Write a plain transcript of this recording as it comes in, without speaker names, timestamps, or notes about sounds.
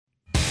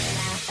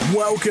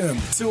Welcome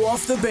to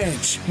Off the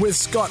Bench with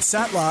Scott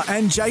Sattler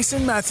and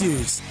Jason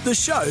Matthews, the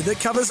show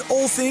that covers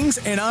all things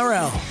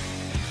NRL.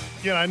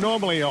 You know,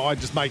 normally I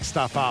just make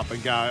stuff up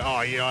and go, oh,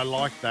 yeah, I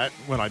like that,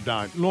 when I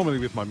don't. Normally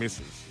with my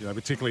missus, you know,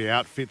 particularly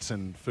outfits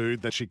and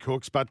food that she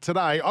cooks. But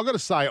today, I've got to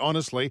say,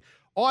 honestly,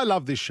 I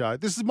love this show.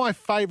 This is my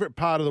favourite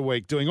part of the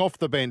week, doing Off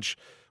the Bench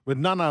with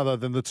none other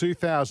than the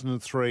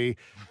 2003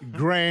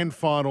 grand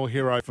final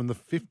hero from the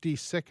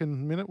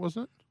 52nd minute,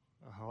 wasn't it?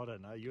 I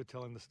don't know. You're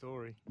telling the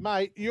story.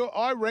 Mate,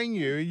 I rang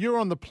you. You're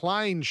on the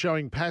plane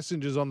showing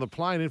passengers on the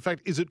plane. In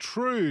fact, is it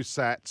true,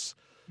 Sats,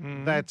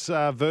 that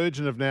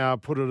Virgin have now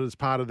put it as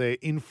part of their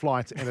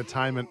in-flight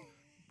entertainment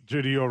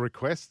due to your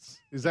requests?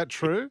 Is that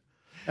true?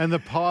 And the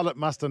pilot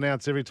must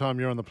announce every time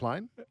you're on the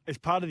plane? It's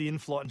part of the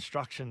in-flight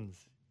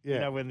instructions. Yeah. You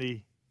know, when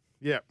the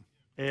air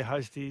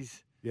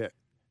hosties. Yeah.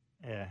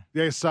 Yeah.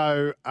 Yeah,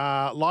 so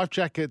life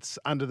jackets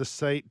under the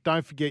seat.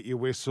 Don't forget your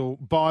whistle.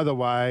 By the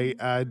way,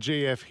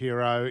 GF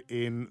Hero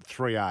in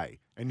 3A.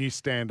 And you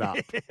stand up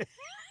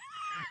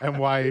and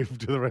wave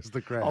to the rest of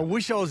the crowd. I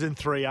wish I was in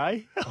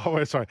 3A.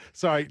 Oh, sorry.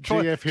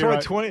 GF Hero.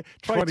 Try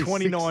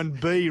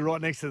 29B right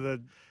next to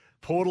the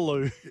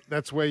Portaloo.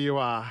 That's where you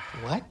are.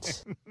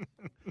 What?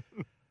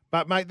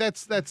 But, mate,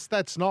 that's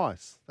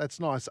nice. That's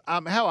nice.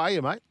 How are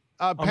you, mate?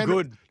 I'm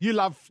good. You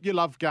love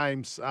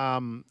games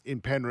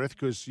in Penrith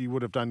because you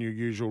would have done your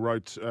usual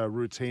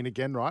routine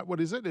again, right? What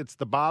is it? It's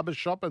the barber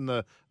shop and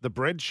the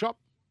bread shop?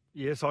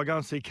 Yes, I go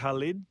and see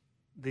Khalid,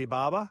 the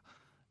barber,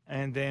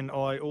 and then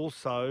I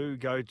also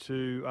go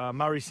to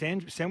Murray's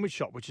Sandwich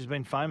Shop, which has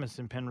been famous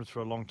in Penrith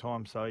for a long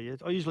time. So, yeah,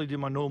 I usually do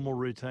my normal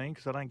routine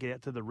because I don't get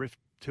out to the Rift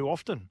too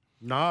often.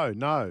 No.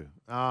 And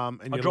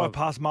I drive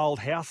past my old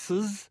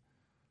houses.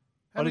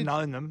 I didn't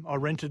own them. I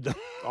rented them.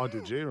 Oh,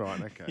 did you?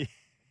 Right, okay. Yeah.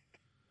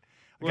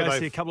 I go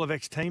see a couple of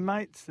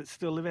ex-teammates that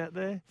still live out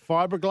there.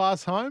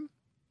 Fiberglass home?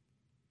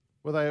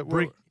 Were they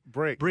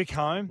brick? Brick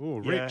home. Oh,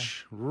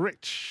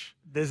 rich.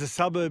 There's a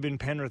suburb in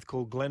Penrith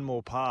called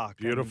Glenmore Park.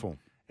 Beautiful.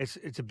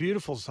 It's a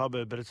beautiful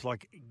suburb, but it's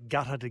like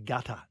gutter to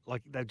gutter.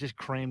 Like they've just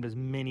crammed as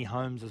many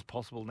homes as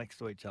possible next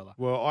to each other.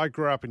 Well, I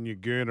grew up in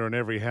Uguna and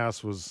every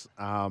house was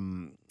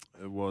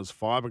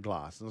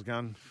fiberglass. And I was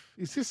going,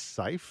 is this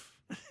safe?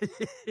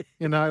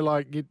 You know,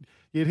 like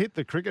you'd hit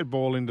the cricket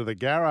ball into the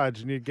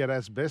garage and you'd get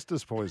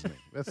asbestos poisoning.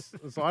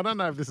 So I don't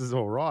know if this is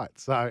all right.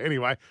 So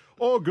anyway,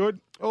 all good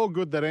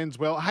that ends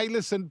well. Hey,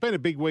 listen, been a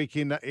big week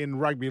in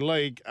rugby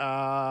league.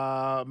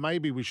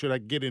 Maybe we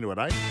should get into it,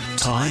 eh?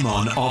 Time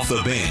on Off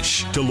the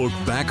Bench to look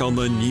back on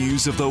the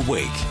news of the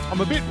week.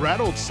 I'm a bit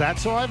rattled, Sat,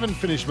 so I haven't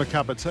finished my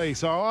cup of tea,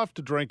 so I'll have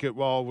to drink it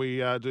while we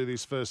do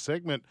this first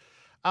segment.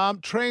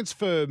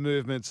 Transfer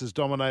movements has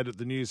dominated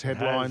the news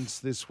headlines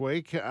this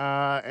week,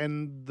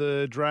 and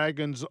the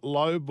Dragons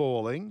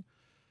lowballing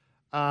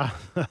Ben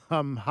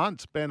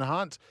Hunt,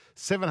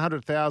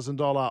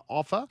 $700,000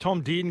 offer.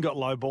 Tom Dearden got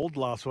lowballed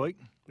last week.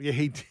 Yeah,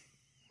 he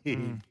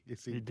did.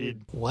 Yes, he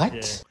did. What?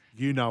 Yeah.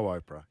 You know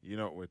Oprah. You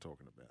know what we're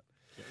talking about.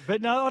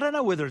 But no, I don't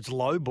know whether it's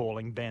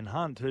lowballing Ben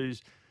Hunt,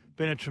 who's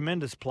been a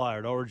tremendous player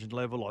at origin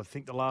level. I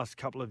think the last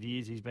couple of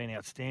years he's been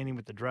outstanding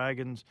with the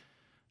Dragons.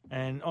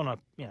 And on a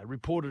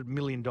reported $1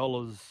 million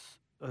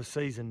a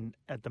season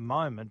at the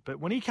moment. But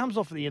when he comes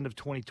off at the end of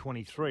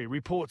 2023,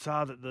 reports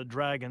are that the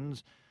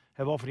Dragons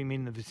have offered him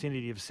in the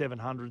vicinity of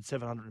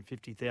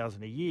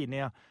 $750,000 a year.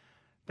 Now,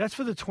 that's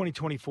for the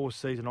 2024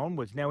 season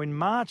onwards. Now, in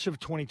March of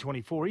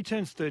 2024, he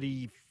turns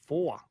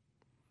 34.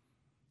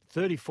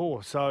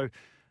 34. So,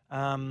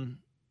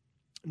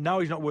 no,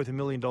 he's not worth $1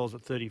 million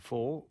at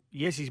 34.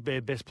 Yes, he's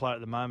their best player at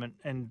the moment,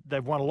 and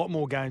they've won a lot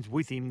more games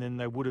with him than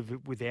they would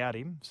have without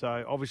him.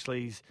 So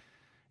obviously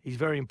he's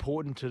very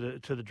important to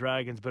the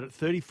Dragons. But at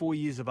 34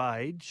 years of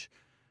age,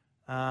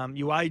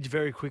 you age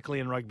very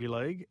quickly in rugby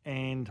league,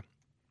 and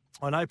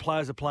I know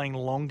players are playing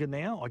longer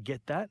now. I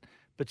get that,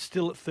 but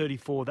still at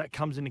 34, that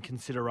comes into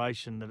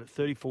consideration. That at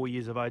 34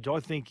 years of age, I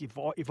think if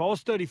I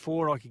was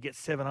 34 and I could get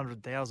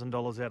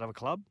 $700,000 out of a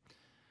club,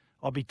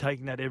 I'd be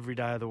taking that every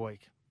day of the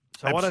week.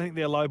 So I don't think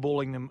they're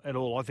lowballing them at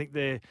all. I think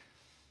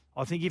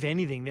if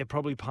anything, they're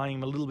probably paying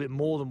him a little bit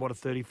more than what a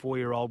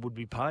 34-year-old would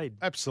be paid.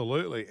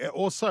 Absolutely.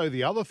 Also,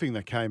 the other thing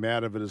that came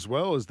out of it as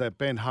well is that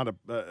Ben Hunt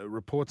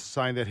reports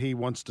saying that he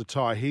wants to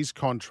tie his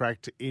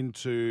contract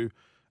into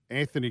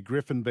Anthony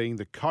Griffin being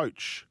the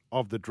coach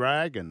of the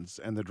Dragons,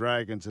 and the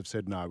Dragons have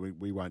said, no,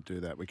 we won't do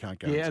that. We can't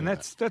go. Yeah, and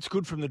that's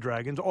good from the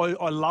Dragons.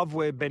 I love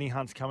where Benny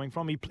Hunt's coming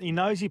from. He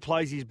knows he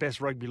plays his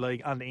best rugby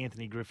league under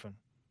Anthony Griffin.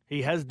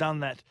 He has done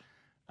that.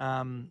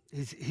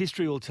 His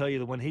history will tell you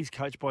that when he's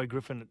coached by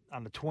Griffin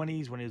under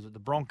 20s, when he was at the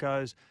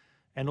Broncos,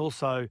 and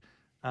also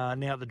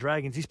now at the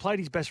Dragons, he's played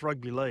his best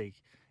rugby league.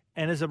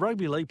 And as a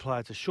rugby league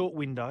player, it's a short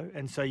window,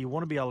 and so you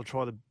want to be able to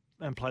try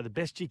and play the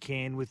best you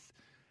can with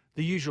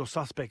the usual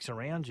suspects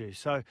around you.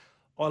 So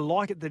I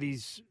like it that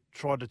he's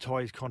tried to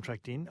tie his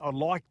contract in. I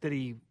like that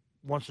he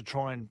wants to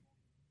try and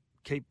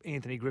keep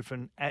Anthony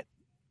Griffin at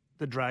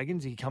the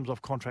Dragons. He comes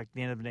off contract at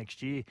the end of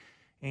next year.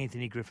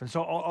 Anthony Griffin.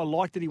 So I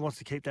like that he wants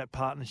to keep that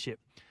partnership.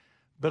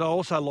 But I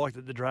also like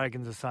that the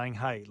Dragons are saying,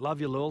 hey, love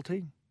your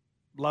loyalty,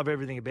 love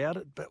everything about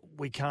it, but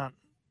we can't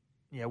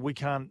we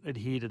can't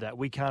adhere to that.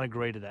 We can't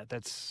agree to that.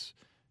 That's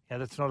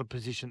not a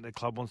position the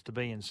club wants to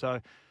be in.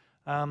 So,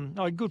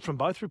 good from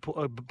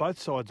both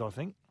sides, I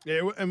think.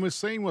 Yeah, and we're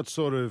seeing what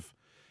sort of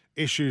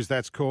issues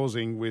that's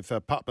causing with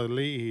Isaiah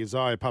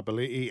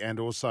Papali'i and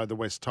also the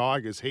West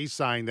Tigers. He's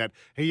saying that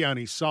he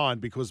only signed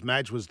because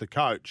Madge was the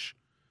coach,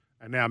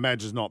 and now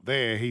Madge is not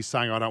there. He's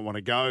saying, I don't want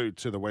to go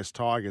to the West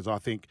Tigers. I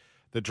think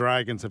the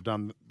Dragons have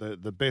done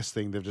the best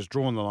thing. They've just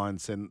drawn the line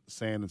in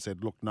sand and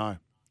said, look, no,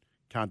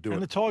 can't do it.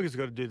 And the Tigers have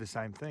got to do the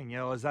same thing.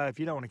 Isaiah, if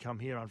you don't want to come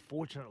here,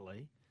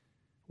 unfortunately,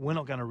 we're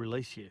not going to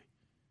release you.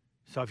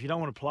 So if you don't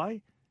want to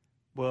play,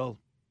 well,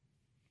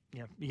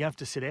 you have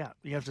to sit out.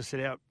 You have to sit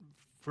out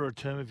for a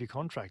term of your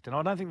contract. And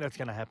I don't think that's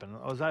going to happen.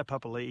 Isaiah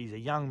Papali'i, he's a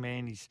young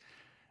man.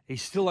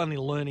 He's still only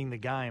learning the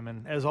game.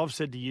 And as I've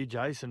said to you,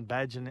 Jason,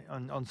 Badge,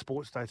 on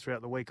Sports Day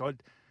throughout the week,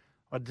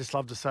 I'd just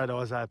love to say to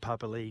Isaiah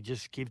Papali'i,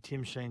 just give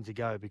Tim Sheens a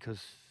go because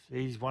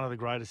he's one of the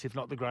greatest, if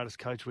not the greatest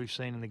coach we've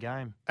seen in the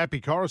game. Appy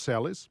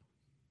Coruscant is.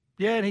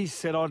 Yeah, and he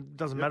said, it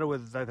doesn't matter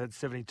whether they've had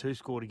 72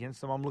 scored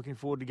against them. I'm looking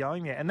forward to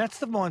going there. And that's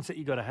the mindset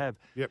you got to have.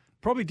 Yep.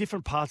 Probably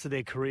different parts of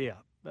their career.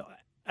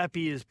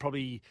 Appy is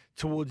probably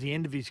towards the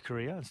end of his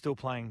career and still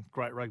playing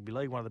great rugby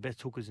league, one of the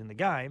best hookers in the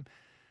game.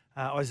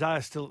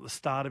 Isaiah's still at the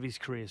start of his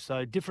career.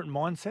 So different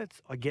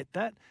mindsets, I get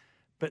that.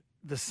 But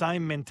the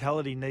same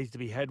mentality needs to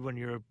be had when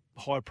you're a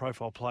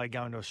high-profile player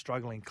going to a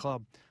struggling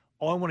club.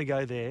 I want to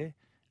go there.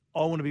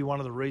 I want to be one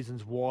of the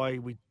reasons why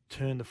we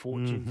turn the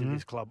fortunes in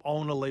this club. I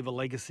want to leave a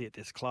legacy at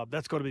this club.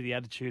 That's got to be the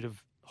attitude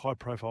of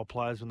high-profile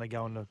players when they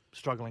go into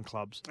struggling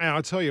clubs. And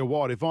I tell you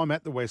what, if I'm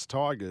at the West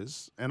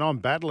Tigers and I'm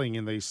battling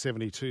in these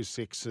 72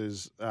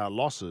 Sixers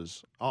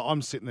losses,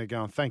 I'm sitting there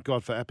going, thank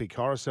God for Appy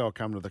Coruscant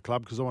coming to the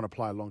club because I want to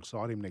play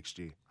alongside him next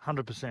year.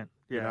 100%.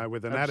 Yeah,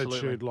 with an absolutely.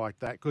 attitude like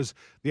that. Because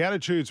the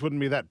attitudes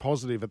wouldn't be that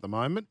positive at the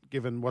moment,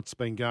 given what's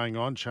been going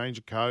on, change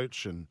of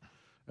coach and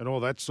all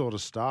that sort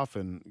of stuff,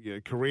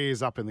 and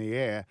careers up in the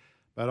air.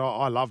 But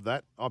I love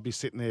that. I'd be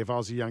sitting there if I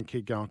was a young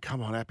kid going,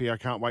 come on, Appy, I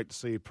can't wait to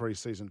see your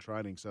pre-season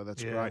training. So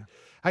that's great.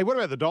 Hey, what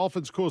about the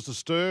Dolphins? Caused a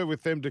stir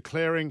with them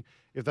declaring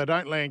if they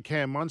don't land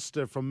Cam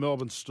Munster from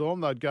Melbourne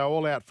Storm, they'd go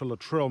all out for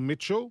Latrell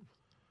Mitchell.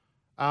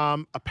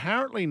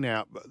 Apparently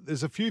now,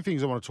 there's a few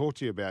things I want to talk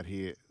to you about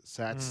here,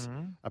 Sats.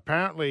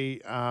 Apparently,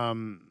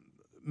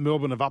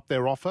 Melbourne have upped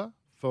their offer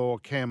for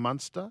Cam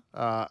Munster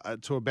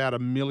to about $1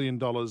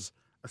 million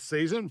a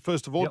season.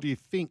 First of all, do you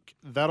think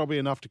that'll be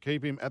enough to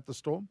keep him at the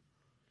Storm?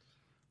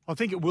 I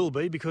think it will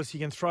be because you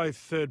can throw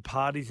third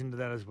parties into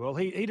that as well.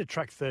 He'd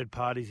attract third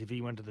parties if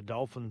he went to the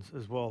Dolphins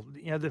as well.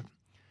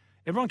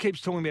 Everyone keeps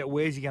talking about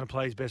where's he going to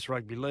play his best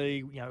rugby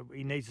league.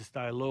 He needs to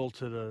stay loyal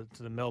to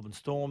the Melbourne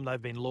Storm. They've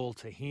been loyal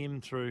to him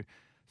through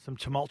some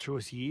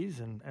tumultuous years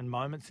and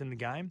moments in the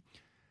game.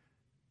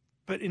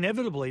 But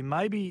inevitably,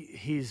 maybe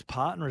his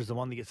partner is the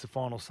one that gets the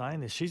final say in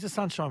this. She's a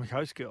Sunshine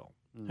Coast girl.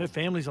 Her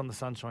family's on the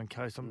Sunshine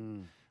Coast.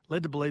 I'm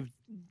led to believe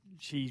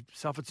she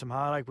suffered some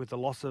heartache with the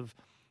loss of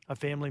a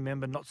family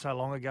member not so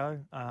long ago,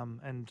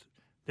 and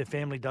their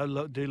family do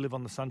live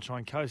on the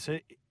Sunshine Coast. So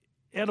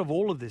out of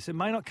all of this, it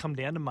may not come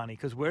down to money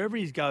because wherever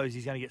he goes,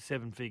 he's going to get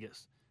seven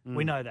figures.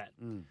 We know that.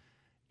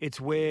 It's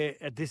where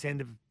at this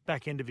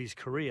back end of his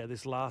career,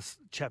 this last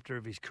chapter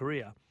of his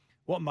career,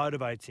 what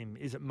motivates him?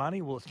 Is it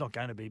money? Well, it's not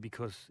going to be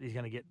because he's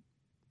going to get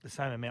the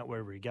same amount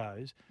wherever he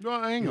goes.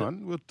 Well, hang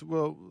on.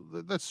 Well,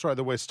 let's throw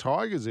the West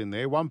Tigers in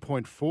there.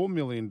 $1.4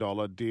 million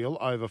deal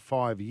over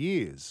 5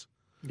 years.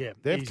 Yeah,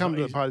 they've come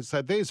to the party.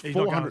 So there's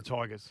 400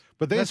 Tigers.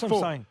 But there's That's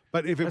what I'm saying.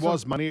 But if it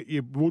was money,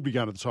 you would be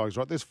going to the Tigers,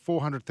 right? There's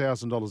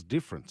 $400,000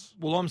 difference.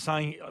 Well, I'm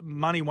saying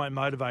money won't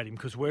motivate him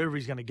because wherever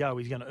he's going to go,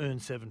 he's going to earn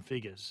seven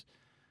figures.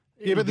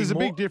 Yeah, but there's a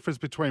big difference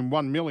between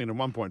 1 million and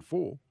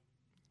 1.4.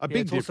 A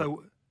big difference.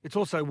 It's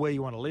also where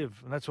you want to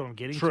live, and that's what I'm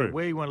getting to.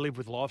 Where you want to live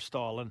with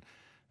lifestyle,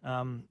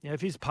 and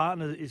if his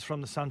partner is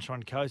from the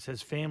Sunshine Coast,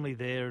 has family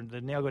there, and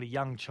they've now got a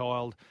young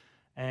child,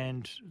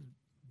 and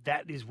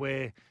that is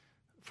where,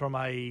 from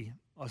a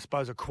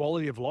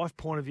quality of life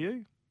point of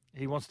view,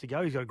 he wants to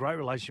go. He's got a great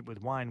relationship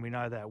with Wayne. We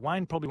know that.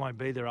 Wayne probably won't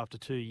be there after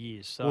 2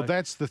 years. So. Well,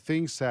 that's the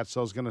thing, Sats,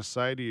 I was going to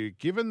say to you.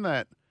 Given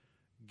that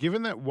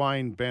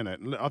Wayne Bennett,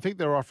 I think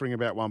they're offering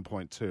about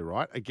 1.2,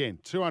 right? Again,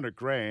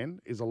 $200,000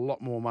 is a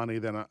lot more money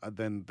than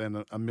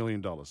 $1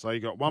 million. So you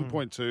got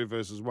 1.2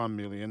 versus 1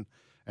 million,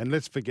 and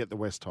let's forget the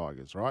West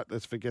Tigers, right?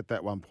 Let's forget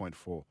that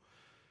 1.4.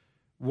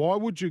 Why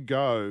would you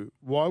go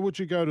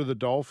to the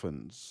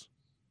Dolphins?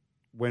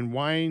 When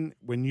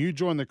you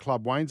join the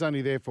club, Wayne's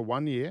only there for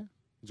 1 year.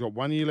 He's got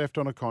 1 year left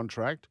on a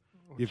contract.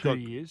 You've got 2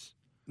 years.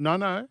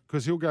 No,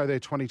 because he'll go there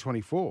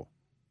 2024.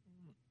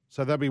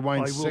 So that'll be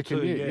Wayne's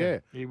second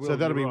year. Yeah. So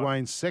that'll be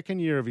Wayne's second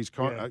year of his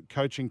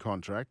coaching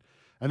contract.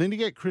 And then you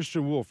get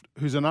Christian Wolf,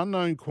 who's an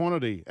unknown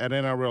quantity at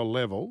NRL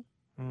level,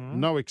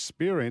 no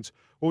experience.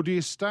 Or do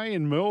you stay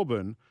in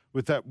Melbourne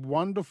with that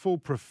wonderful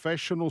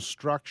professional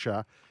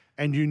structure?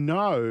 And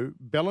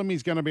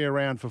Bellamy's going to be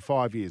around for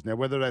 5 years. Now,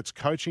 whether that's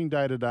coaching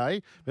day to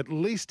day, but at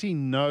least he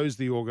knows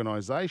the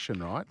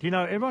organisation, right?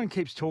 Everyone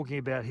keeps talking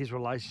about his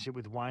relationship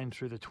with Wayne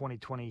through the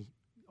 2020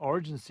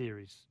 Origin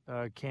Series,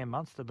 Cam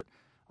Munster. But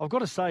I've got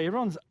to say,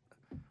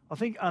 I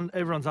think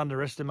everyone's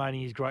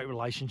underestimating his great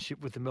relationship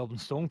with the Melbourne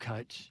Storm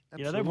coach. Absolutely.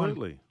 You know, they've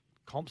won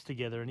comps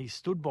together, and he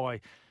stood by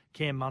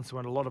Cam Munster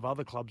when a lot of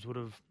other clubs would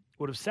have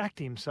sacked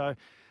him. So,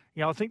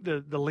 you know, I think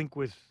the link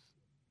with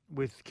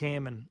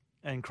Cam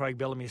and Craig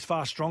Bellamy is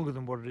far stronger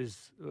than what it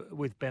is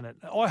with Bennett.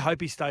 I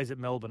hope he stays at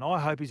Melbourne. I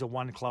hope he's a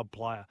one-club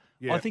player.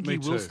 Yeah, I think me he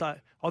will too. stay.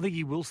 I think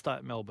he will stay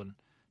at Melbourne,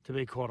 to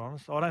be quite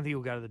honest. I don't think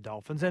he'll go to the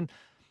Dolphins. And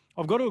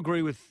I've got to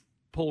agree with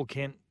Paul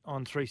Kent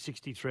on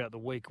 360 throughout the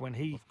week when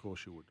Of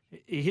course you would.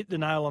 he hit the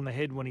nail on the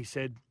head when he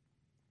said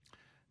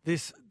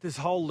this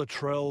whole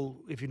Latrell,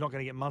 if you're not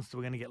going to get Munster,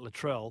 we're going to get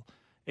Latrell,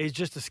 is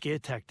just a scare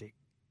tactic.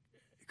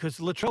 Because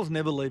Latrell's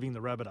never leaving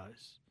the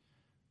Rabbitohs.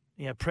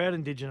 You know, proud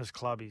Indigenous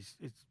club. It's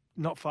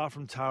not far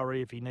from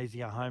Taree if he needs to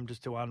go home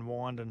just to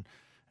unwind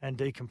and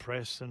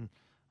decompress.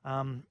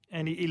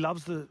 And he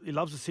loves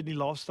the Sydney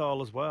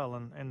lifestyle as well,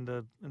 and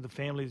the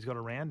family he's got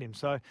around him.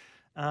 So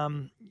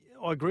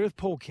I agree with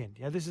Paul Kent.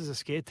 You know, this is a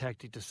scare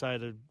tactic to say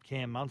to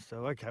Cam Munster,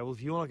 okay, well,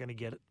 if you're not going to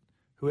get it,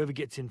 whoever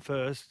gets in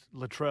first,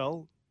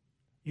 Latrell,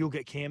 you'll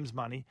get Cam's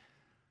money.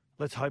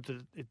 Let's hope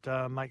that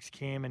it makes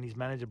Cam and his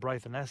manager,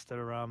 Braithen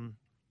Astor,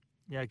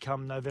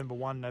 come November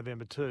 1,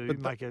 November 2,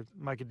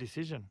 make a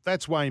decision.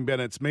 That's Wayne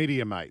Bennett's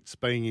media mates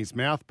being his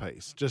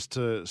mouthpiece, just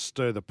to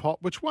stir the pot,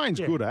 which Wayne's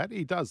good at.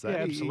 He does that.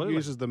 Yeah, absolutely. He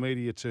uses the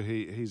media to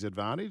his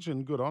advantage,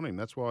 and good on him.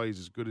 That's why he's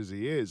as good as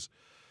he is.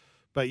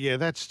 But yeah,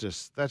 that's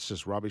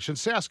just rubbish. And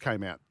South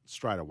came out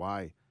straight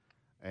away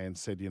and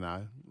said,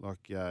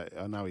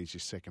 I know he's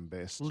your second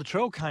best.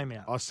 Latrell came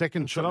out. Oh,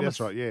 second choice. That's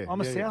right. Yeah, I'm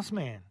a yeah, South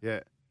man. Yeah.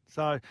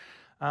 So,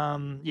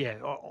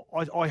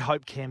 I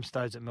hope Cam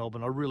stays at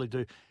Melbourne. I really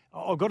do.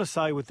 I've got to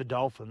say with the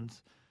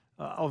Dolphins,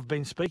 I've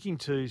been speaking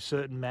to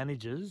certain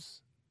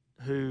managers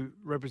who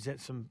represent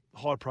some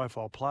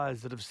high-profile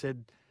players that have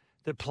said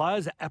that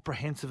players are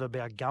apprehensive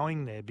about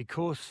going there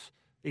because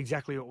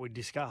exactly what we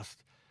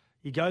discussed.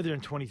 You go there in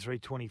 23,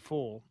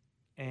 24,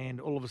 and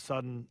all of a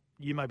sudden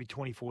you may be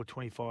 24,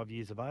 25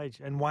 years of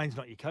age, and Wayne's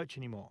not your coach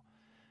anymore.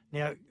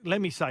 Now,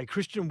 let me say,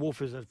 Christian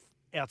Wolf is an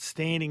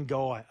outstanding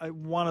guy,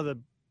 one of the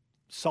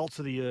salts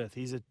of the earth.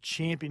 He's a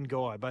champion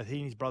guy, both he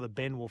and his brother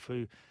Ben Wolf,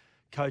 who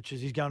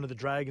coaches. He's going to the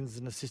Dragons as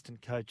an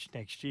assistant coach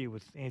next year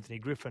with Anthony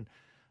Griffin.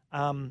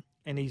 And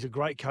he's a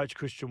great coach,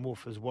 Christian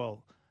Wolf, as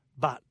well.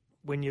 But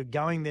when you're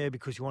going there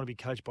because you want to be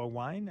coached by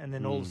Wayne and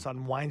then all of a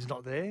sudden Wayne's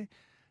not there,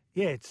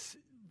 it's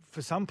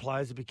for some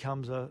players it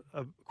becomes a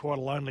quite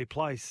a lonely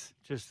place,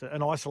 just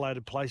an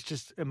isolated place,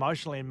 just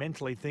emotionally and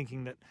mentally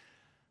thinking that,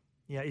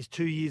 is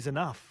 2 years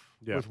enough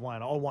with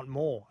Wayne? I want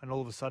more. And all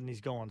of a sudden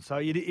he's gone. So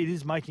it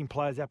is making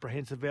players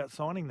apprehensive about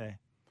signing there.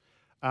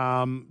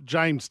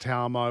 James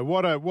Talmo,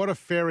 what a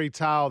fairy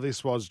tale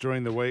this was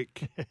during the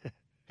week.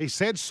 He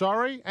said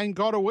sorry and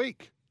got a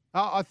week.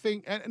 I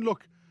think, and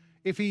look,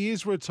 if he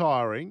is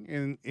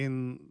retiring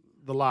in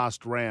the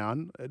last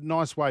round, a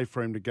nice way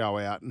for him to go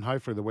out, and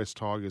hopefully the West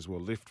Tigers will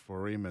lift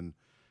for him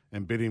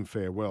and bid him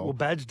farewell. Well,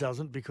 Badge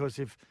doesn't, because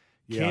if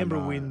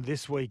Canberra win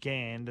this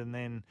weekend and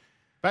then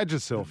Badge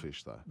is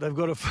selfish, though. They've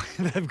got to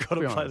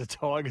play the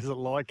Tigers at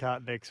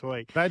Leichhardt next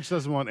week. Badge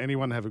doesn't want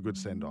anyone to have a good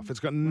send-off.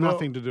 It's got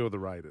nothing to do with the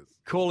Raiders.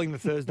 Calling the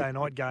Thursday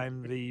night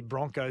game, the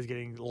Broncos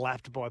getting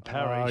lapped by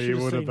Parry. Oh, you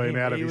would have been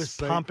out of his seat.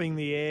 He was pumping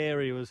the air.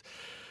 He was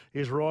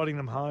riding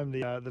them home,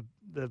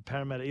 the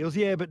Parramatta Eels.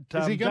 Yeah, but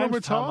is he going to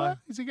retire? Tamo,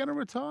 is he going to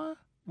retire?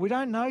 We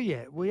don't know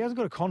yet. Well, he hasn't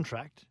got a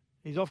contract.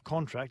 He's off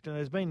contract, and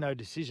there's been no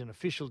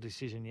official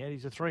decision yet.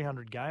 He's a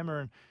 300 gamer,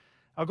 and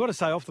I've got to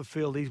say, off the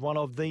field, he's one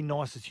of the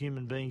nicest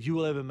human beings you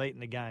will ever meet in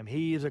the game.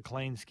 He is a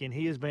clean skin.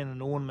 He has been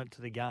an ornament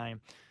to the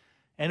game.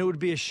 And it would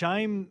be a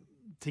shame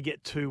to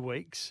get 2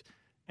 weeks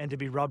and to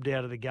be rubbed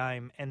out of the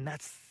game. And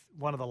that's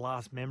one of the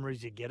last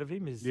memories you get of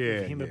him, is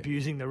him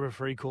abusing the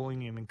referee,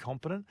 calling him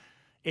incompetent.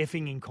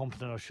 Effing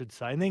incompetent, I should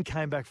say. And then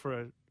came back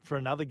for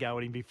another go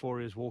at him before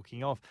he was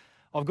walking off.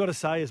 I've got to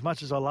say, as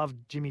much as I love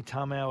Jimmy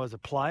Tamau as a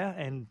player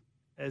and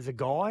as a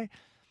guy,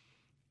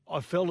 I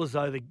felt as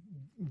though the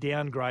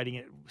downgrading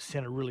it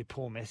sent a really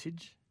poor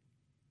message.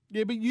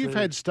 Yeah, but you've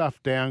had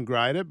stuff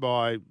downgraded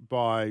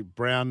by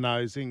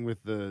brown-nosing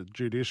with the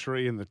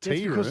judiciary and the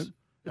tea room.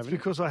 It's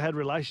because I had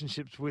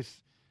relationships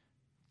with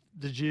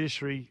the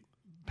judiciary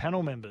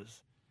panel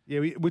members. Yeah,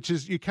 which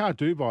is you can't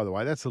do, by the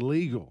way. That's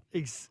illegal.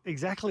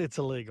 Exactly, it's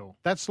illegal.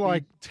 That's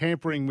like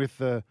tampering with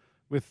the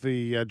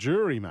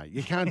jury, mate.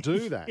 You can't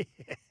do that.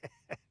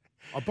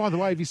 Oh, by the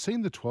way, have you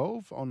seen the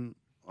 12 on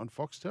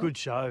Foxtel? Good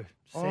show.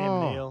 Sam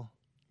Neill.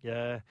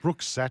 Yeah.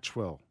 Brooks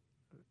Satchwell.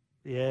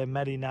 Yeah,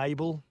 Matty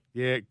Nable.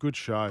 Yeah, good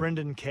show.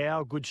 Brendan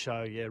Cow, good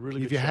show. Yeah,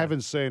 really good show. If you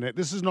haven't seen it,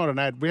 this is not an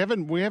ad. We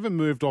haven't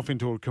moved off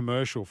into a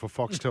commercial for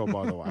Foxtel,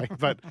 by the way.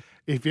 But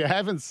if you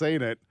haven't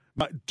seen it,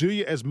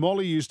 as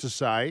Molly used to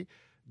say,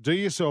 do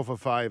yourself a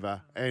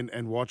favour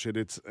and watch it.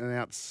 It's an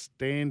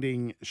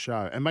outstanding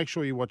show. And make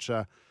sure you watch,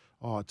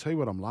 I'll tell you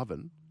what I'm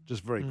loving,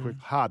 just very quick,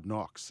 Hard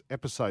Knocks,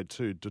 Episode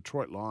 2,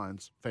 Detroit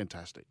Lions.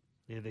 Fantastic.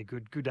 Yeah, they're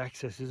good. Good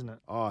access, isn't it?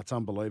 Oh, it's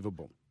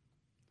unbelievable.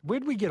 How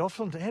did we get off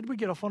onto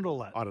all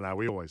that? I don't know.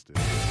 We always do.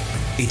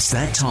 It's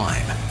that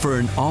time for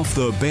an Off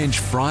the Bench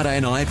Friday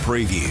night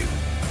preview.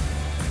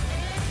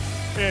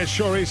 Yeah,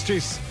 sure is.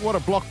 Jeez, what a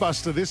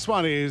blockbuster this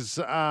one is.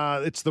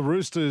 It's the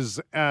Roosters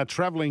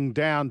travelling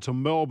down to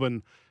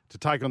Melbourne to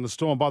take on the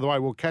Storm. By the way,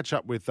 we'll catch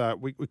up with,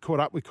 we caught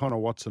up with Connor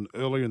Watson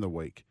earlier in the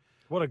week.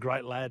 What a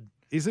great lad.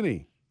 Isn't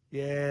he?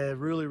 Yeah,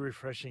 really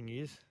refreshing he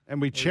is. And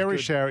we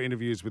cherish our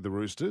interviews with the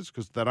Roosters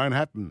because they don't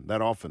happen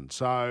that often.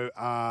 So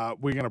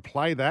we're going to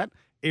play that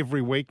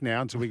every week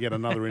now until we get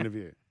another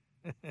interview.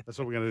 That's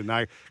what we're going to do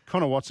now.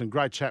 Connor Watson,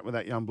 great chat with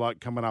that young bloke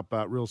coming up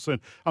real soon.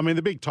 I mean,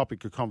 the big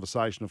topic of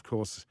conversation, of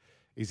course,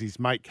 is his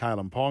mate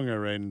Kalen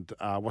Ponga and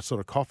what sort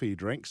of coffee he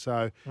drinks.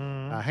 So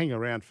hang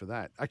around for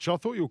that. Actually, I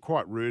thought you were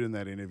quite rude in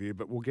that interview,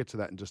 but we'll get to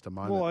that in just a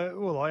moment.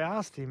 Well, I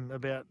asked him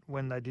about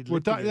when they did. No,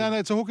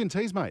 it's a hook and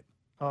tease, mate.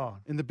 Oh,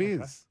 in the biz.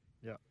 Okay.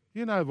 Yeah,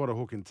 you know what a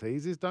hook and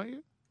tease is, don't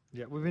you?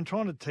 Yeah, we've been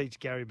trying to teach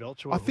Gary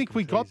Belcher. I think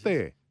we got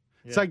there.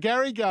 Yeah. So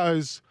Gary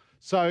goes.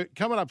 So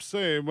coming up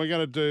soon, we're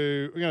going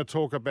to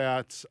talk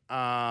about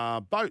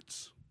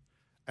boats.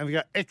 And we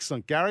go,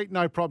 excellent, Gary,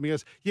 no problem. He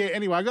goes, yeah,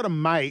 anyway, I got a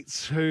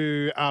mate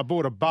who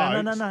bought a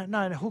boat.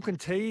 No, hook and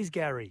tease,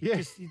 Gary. Yeah.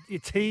 Just, you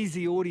tease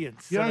the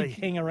audience so they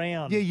hang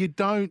around. Yeah, you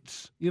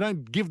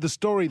don't give the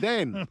story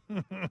then.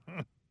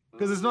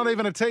 Because it's not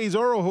even a tease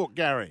or a hook,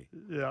 Gary.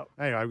 Yeah.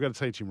 Anyway, I've got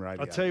to teach him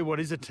radio. I'll tell you what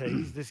is a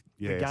tease, the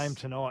game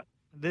tonight.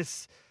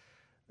 This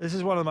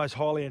is one of the most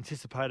highly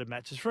anticipated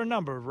matches for a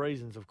number of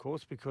reasons, of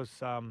course, because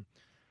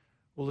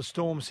the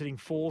Storm's sitting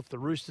fourth, the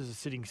Roosters are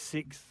sitting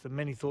sixth, and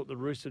many thought the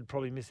Roosters would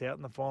probably miss out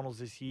in the finals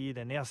this year.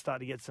 They're now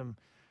starting to get some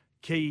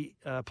key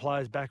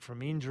players back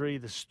from injury.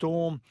 The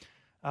Storm,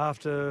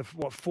 after,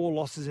 4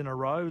 losses in a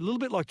row, a little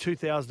bit like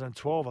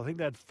 2012, I think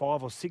they had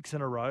 5 or 6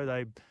 in a row.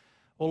 They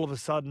all of a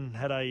sudden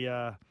had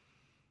a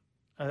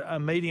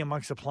meeting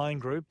amongst the playing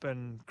group,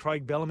 and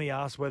Craig Bellamy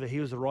asked whether he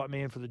was the right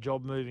man for the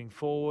job moving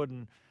forward,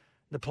 and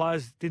the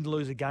players didn't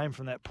lose a game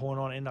from that point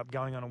on, end up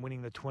going on and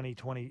winning the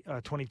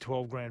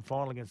 2012 grand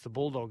final against the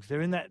Bulldogs.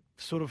 They're in that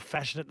sort of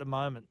fashion at the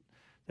moment,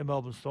 the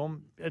Melbourne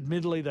Storm.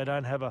 Admittedly, they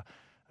don't have a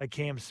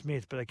Cam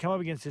Smith, but they come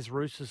up against this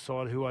Roosters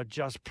side who are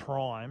just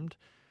primed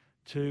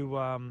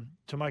to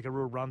make a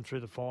real run through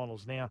the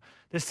finals. Now,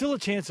 there's still a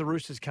chance the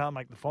Roosters can't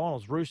make the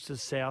finals.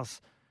 Roosters, South,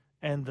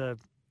 and the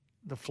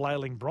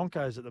flailing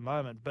Broncos at the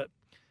moment. But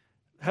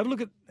have a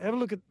look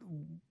at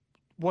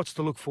what's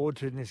to look forward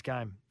to in this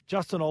game.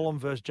 Justin Olam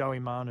versus Joey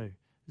Manu.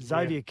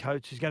 Xavier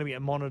Coates is going to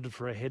get monitored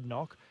for a head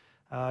knock.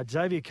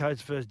 Xavier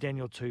Coates versus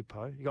Daniel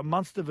Tupou. You got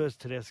Munster versus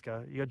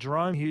Tedesco. You got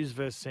Jerome Hughes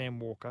versus Sam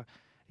Walker.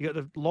 You got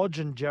the Lodge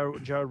and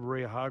Jared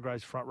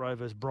Hargraves front row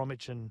versus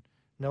Bromwich and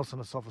Nelson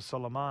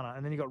Asafa-Solomona.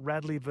 And then you got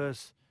Radley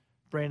versus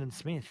Brandon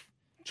Smith.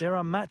 There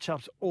are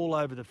matchups all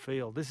over the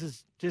field.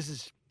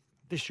 This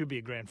should be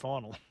a grand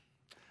final.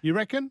 You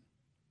reckon?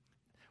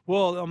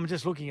 Well, I'm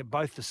just looking at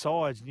both the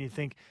sides, and you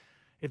think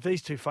if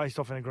these two faced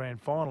off in a grand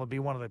final,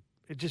 it'd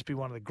just be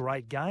one of the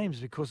great games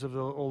because of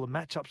all the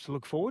matchups to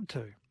look forward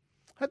to.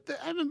 They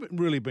haven't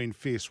really been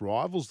fierce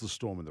rivals, the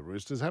Storm and the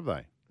Roosters, have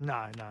they?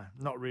 No,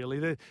 not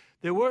really.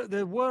 There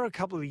were a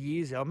couple of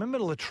years. I remember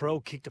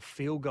Latrell kicked a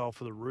field goal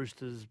for the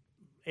Roosters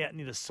out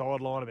near the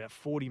sideline, about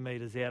 40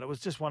 metres out. It was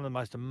just one of the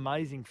most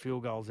amazing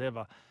field goals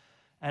ever,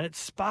 and it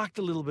sparked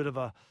a little bit of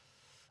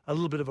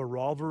a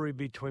rivalry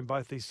between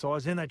both these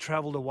sides. Then they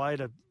travelled away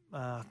to.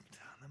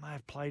 They may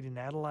have played in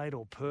Adelaide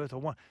or Perth or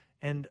one.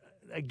 And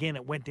again,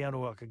 it went down to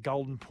like a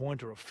golden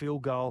point or a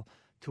field goal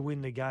to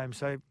win the game.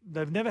 So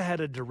they've never had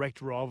a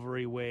direct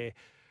rivalry where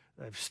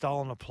they've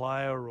stolen a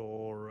player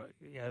or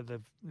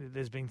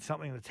there's been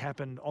something that's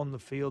happened on the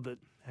field that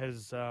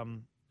has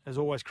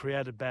always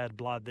created bad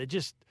blood.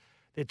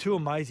 They're two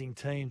amazing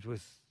teams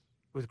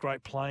with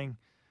great playing,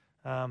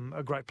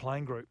 a great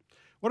playing group.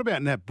 What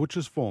about Nat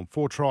Butcher's form?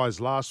 4 tries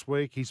last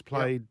week. He's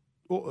played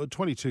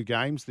 22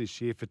 games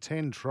this year for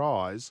 10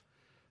 tries.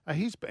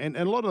 And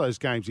a lot of those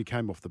games he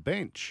came off the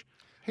bench.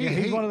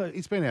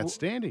 He's been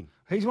outstanding.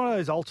 He's one of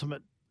those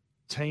ultimate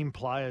team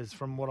players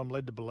from what I'm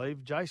led to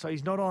believe, Jay. So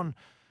he's not on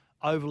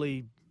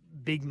overly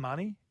big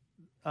money.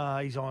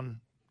 He's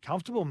on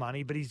comfortable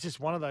money, but he's just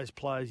one of those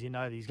players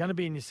that he's going to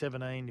be in your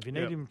 17. If you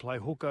need him to play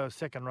hooker,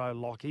 second row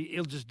lock,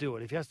 he'll just do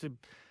it. If he has to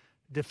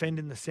defend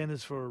in the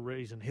centres for a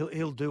reason,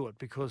 he'll do it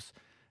because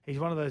he's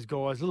one of those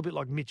guys, a little bit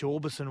like Mitch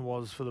Orbison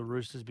was for the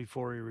Roosters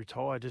before he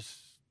retired. Just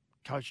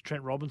Coach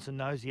Trent Robinson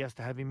knows he has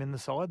to have him in the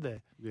side there.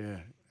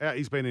 Yeah,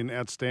 he's been in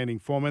outstanding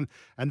form,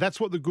 and that's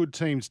what the good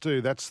teams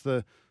do. That's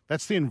the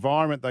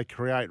environment they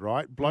create,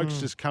 right?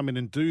 Blokes just come in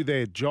and do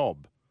their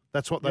job.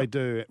 That's what they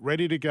do,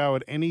 ready to go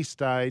at any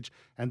stage,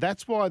 and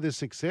that's why they're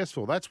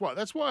successful. That's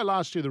why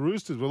last year the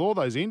Roosters, with all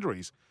those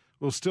injuries,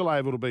 were still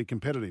able to be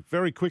competitive.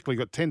 Very quickly,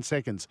 got 10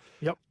 seconds.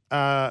 Yep.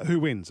 Who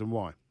wins and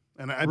why?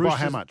 And by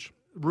how much?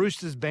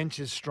 Roosters' bench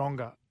is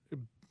stronger.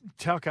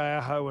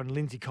 Taukeiaho and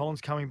Lindsay Collins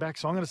coming back.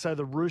 So I'm going to say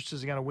the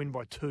Roosters are going to win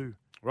by 2.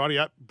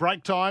 Rightio.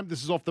 Break time.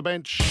 This is Off the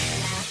Bench.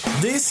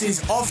 This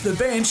is Off the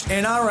Bench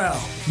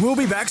NRL. We'll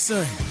be back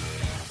soon.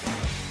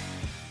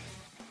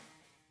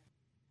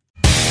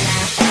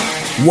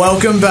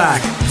 Welcome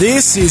back.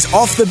 This is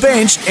Off the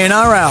Bench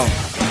NRL.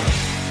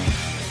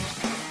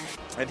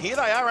 And here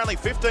they are, only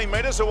 15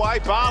 metres away.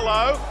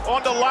 Barlow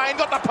onto Lane,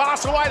 got the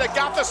pass away to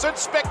Gutherson.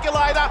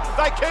 Speculator,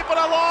 they keep it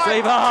alive. Sevo.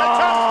 It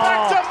comes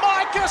back to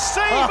Micah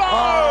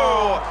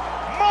Sevo.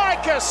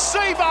 Micah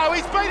Sevo,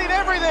 he's beating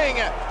everything,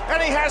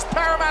 and he has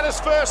Parramatta's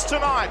first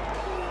tonight.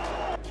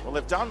 Well,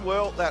 they've done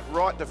well, that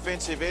right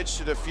defensive edge,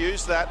 to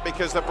defuse that,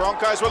 because the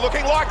Broncos were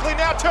looking likely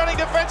now, turning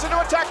defence into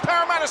attack.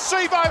 Parramatta,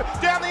 Sevo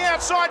down the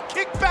outside,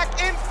 kick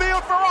back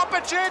infield for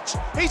Opicic.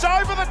 He's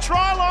over the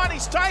try line,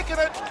 he's taken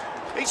it.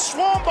 He's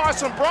swarmed by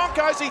some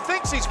Broncos. He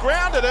thinks he's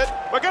grounded it.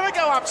 We're going to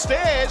go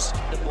upstairs.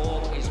 The ball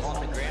is on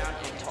the ground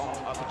and Tom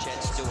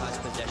Opicic still has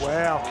possession.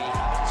 Wow.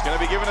 He's going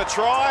to be given a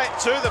try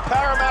to the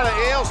Parramatta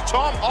Eels,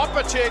 Tom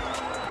Opicic.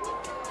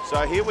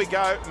 So here we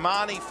go.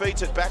 Marnie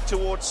feeds it back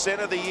towards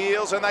centre, the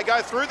Eels, and they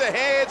go through the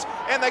hands,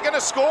 and they're going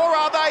to score,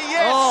 are they?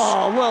 Yes.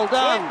 Oh, well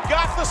done. Clint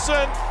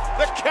Gutherson,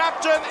 the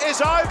captain,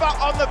 is over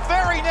on the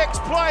very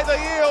next play. The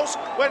Eels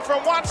went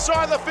from one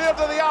side of the field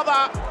to the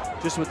other.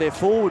 Just with their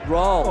forward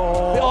roll.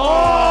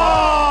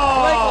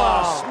 Oh!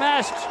 Flegler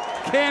smashed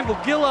Campbell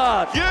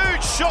Gillard.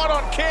 Huge shot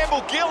on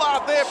Campbell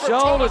Gillard there from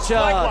Shoulder Thomas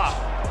charge. Flegler.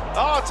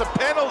 Oh, it's a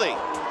penalty.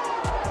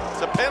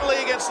 It's a penalty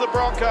against the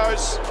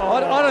Broncos. I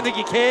don't think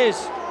he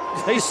cares.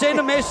 He sent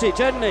a message,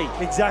 hadn't he?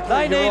 Exactly.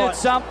 They you're needed right.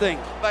 something.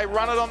 They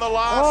run it on the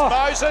last.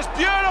 Moses,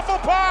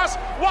 beautiful pass.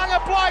 Wanga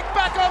Blake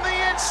back on the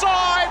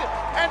inside.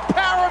 And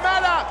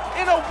Parramatta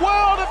in a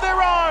world of their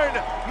own.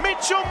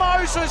 Mitchell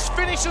Moses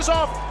finishes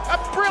off a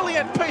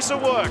brilliant piece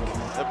of work.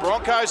 The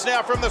Broncos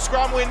now from the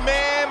scrum win.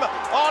 Mam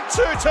on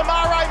to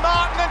Tamare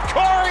Martin and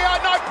Corey.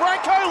 No,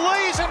 Branko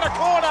Lee's in the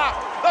corner.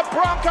 The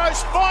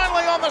Broncos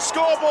finally on the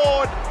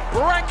scoreboard.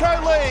 Branko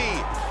Lee.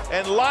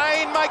 And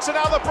Lane makes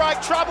another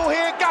break. Trouble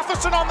here.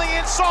 Gutherson on the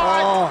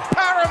inside.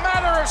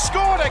 Parramatta have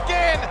scored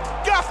again.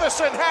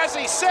 Gutherson has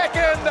his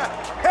second.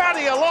 How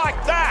do you like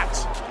that?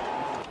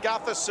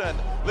 Gutherson,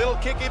 little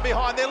kick in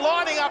behind. They're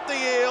lining up the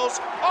Eels.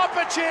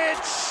 Opicic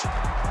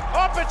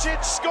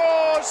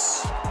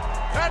scores.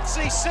 That's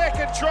his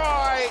second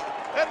try.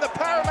 And the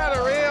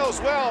Parramatta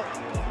Eels, well,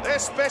 they're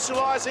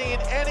specialising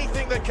in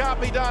anything that can't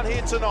be done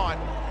here tonight.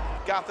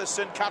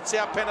 Gutherson cuts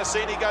out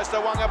Penasini, goes to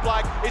Wanga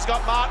Blake. He's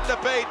got Martin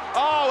to beat.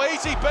 Oh,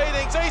 easy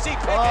beatings, easy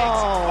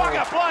pickings.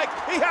 Wanga Blake,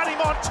 he had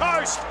him on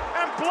toast.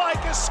 And Blake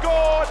has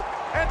scored.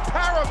 And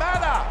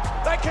Parramatta,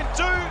 they can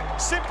do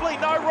simply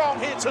no wrong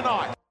here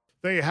tonight.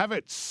 There you have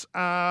it.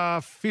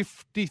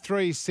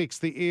 53-6,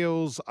 the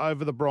Eels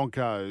over the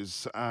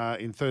Broncos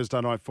in Thursday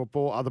Night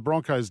Football. Are the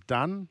Broncos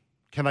done?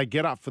 Can they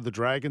get up for the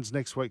Dragons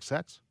next week,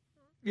 Sats?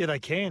 Yeah, they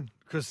can,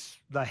 because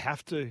they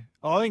have to.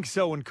 I think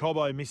Selwyn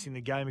Cobbo missing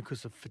the game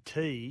because of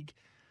fatigue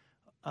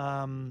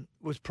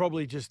was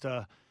probably just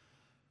I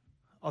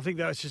think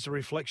that's just a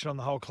reflection on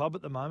the whole club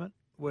at the moment,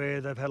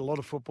 where they've had a lot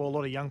of football, a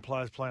lot of young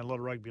players playing a lot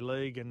of rugby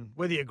league, and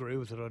whether you agree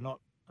with it or not,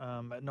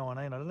 at 19,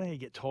 I don't know how you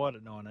get tired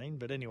at 19,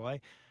 but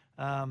anyway,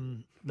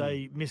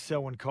 they miss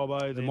Selwyn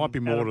Cobbo. There might be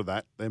more to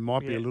that. There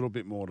might be a little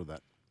bit more to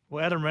that.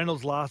 Well, Adam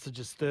Reynolds lasted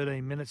just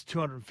 13 minutes,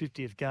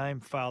 250th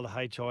game, failed a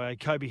HIA.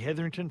 Kobe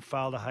Hetherington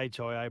failed a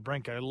HIA.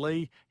 Branko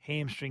Lee,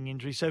 hamstring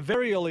injury. So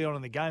very early on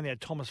in the game, they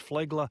had Thomas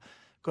Flegler,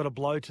 got a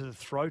blow to the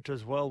throat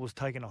as well, was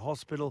taken to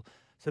hospital.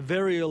 So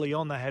very early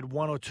on, they had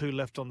one or two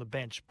left on the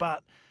bench.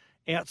 But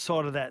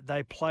outside of that,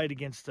 they played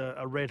against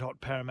a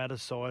red-hot Parramatta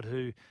side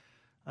who,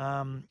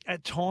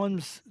 at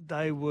times,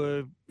 they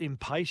were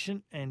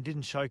impatient and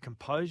didn't show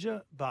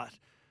composure. But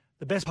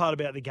the best part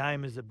about the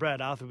game is that Brad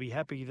Arthur will be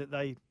happy that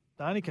they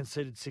only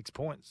conceded 6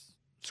 points.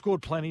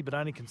 Scored plenty, but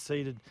only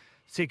conceded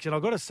 6. And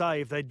I've got to say,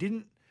 if they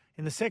didn't,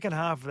 in the second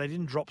half, if they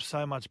didn't drop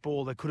so much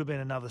ball, there could have been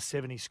another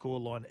 70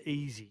 scoreline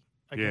easy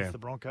against the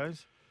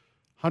Broncos.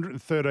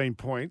 113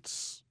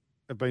 points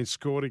have been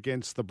scored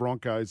against the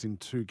Broncos in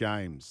 2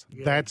 games.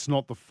 Yeah. That's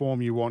not the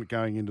form you want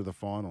going into the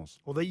finals.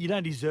 Well, you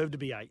don't deserve to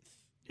be 8th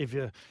if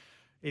you're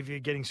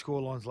getting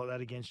scorelines like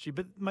that against you.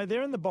 But, mate,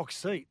 they're in the box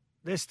seat.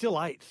 They're still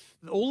 8th.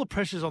 All the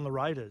pressure's on the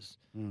Raiders.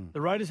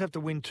 The Raiders have to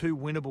win 2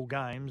 winnable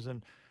games,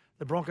 and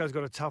the Broncos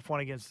got a tough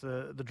one against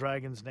the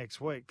Dragons next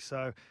week.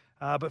 So,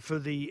 but for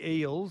the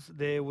Eels,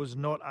 there was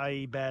not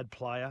a bad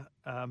player.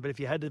 But if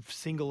you had to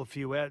single a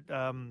few out,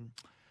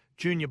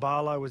 Junior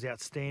Barlow was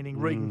outstanding.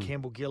 Regan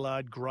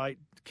Campbell-Gillard, great.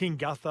 King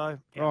Gutho,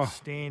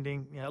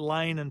 outstanding. You know,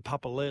 Lane and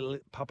Papa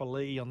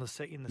Lee on the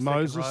second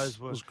Moses rows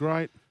was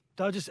great.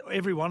 They were just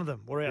every one of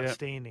them were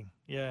outstanding.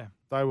 Yeah.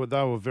 They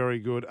were very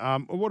good.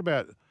 What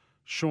about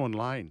Sean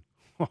Lane?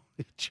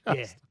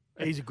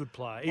 He's a good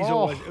player. He's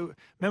always.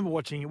 Remember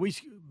watching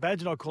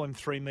Badge and I call him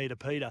 3 metre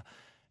Peter,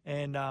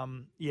 and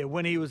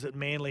when he was at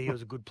Manly, he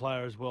was a good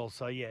player as well.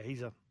 So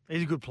he's a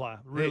good player,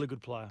 really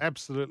good player,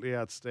 absolutely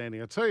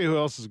outstanding. I tell you who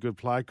else is a good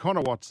player: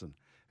 Connor Watson.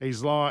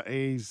 He's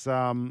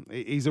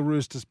a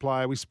Roosters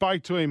player. We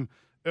spoke to him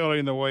early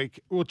in the week.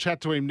 We'll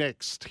chat to him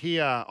next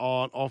here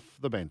on Off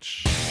the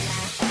Bench.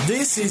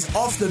 This is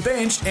Off the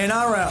Bench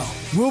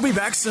NRL. We'll be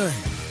back soon.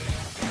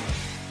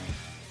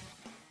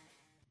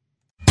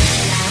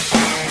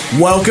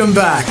 Welcome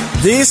back.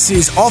 This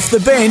is Off the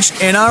Bench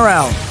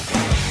NRL.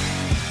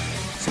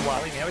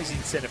 He's in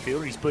centre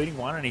field and he's beating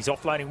one and he's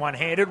offloading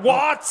one-handed.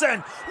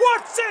 Watson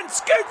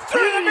scoots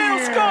through the middle,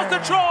 scores the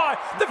try.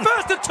 The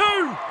first of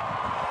two.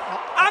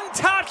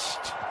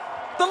 Untouched.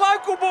 The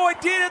local boy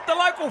did it. The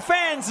local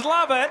fans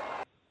love it.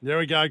 There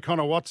we go,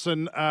 Connor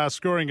Watson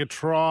scoring a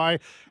try,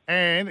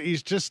 and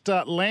he's just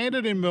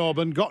landed in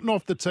Melbourne, gotten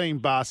off the team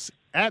bus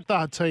at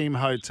the team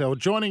hotel,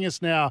 joining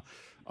us now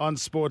on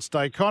Sports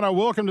Day. Connor,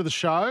 welcome to the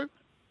show.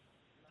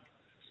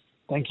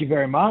 Thank you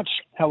very much.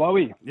 How are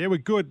we? Yeah, we're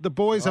good. The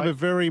boys have a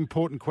very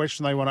important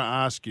question they want to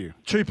ask you.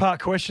 Two-part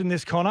question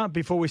this, Connor,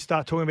 before we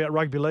start talking about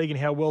rugby league and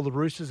how well the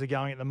Roosters are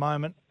going at the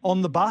moment.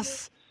 On the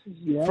bus,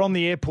 from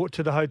the airport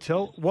to the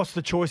hotel, what's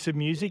the choice of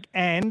music?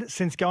 And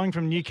since going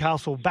from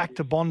Newcastle back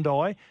to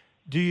Bondi,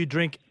 do you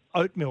drink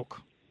oat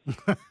milk?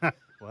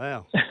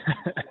 Wow.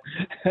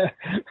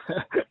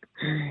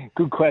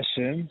 Good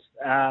questions.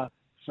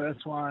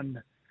 First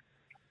one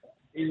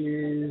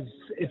is,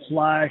 it's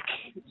like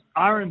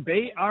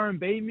R&B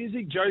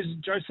music.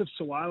 Joseph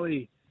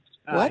Sawali,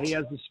 he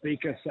has the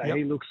speaker, so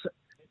he looks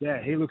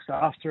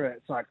after it.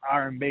 It's like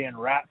R&B and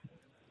rap.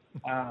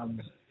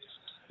 And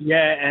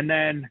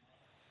then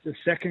the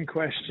second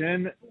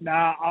question.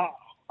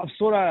 I've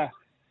sort of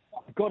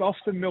got off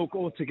the milk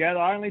altogether.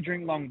 I only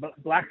drink long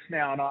blacks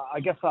now, and I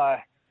guess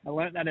I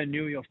learnt that in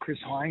New York, Chris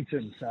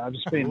Hyington. So I've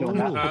just been doing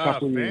that for a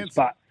couple of years.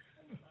 But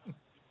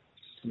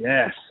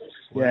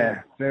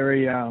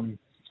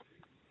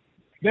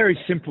very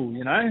simple,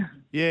 you know.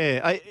 Yeah,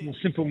 I'm a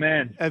simple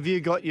man. Have you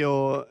got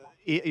your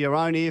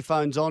own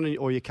earphones on,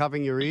 or you're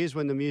covering your ears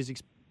when the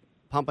music's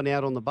pumping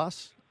out on the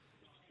bus,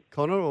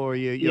 Connor, or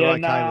you're okay with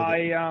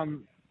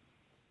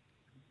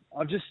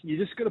it? You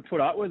just got to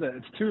put up with it.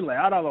 It's too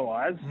loud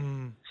otherwise.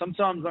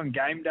 Sometimes on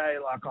game day,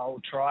 like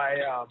I'll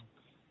try,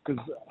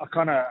 because I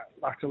kind of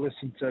like to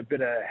listen to a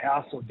bit of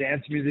house or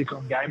dance music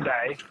on game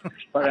day.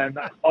 But then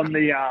on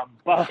the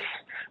bus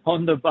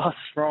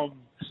from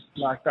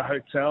like the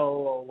hotel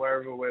or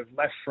wherever we've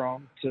left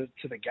from to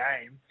the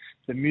game,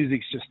 the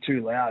music's just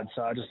too loud.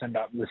 So I just end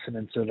up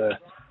listening to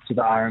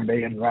the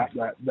R&B and rap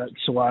that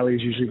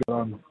Sawali's usually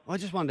got on. I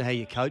just wonder how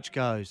your coach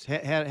goes.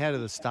 How do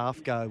the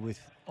staff go with?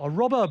 Oh,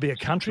 Robbo would be a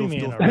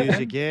countryman.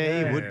 Music,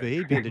 yeah, he would be.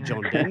 He'd be into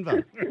John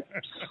Denver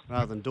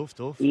rather than Doof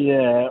Doof.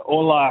 Yeah,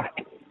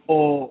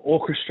 or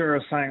orchestra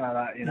or something like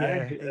that. You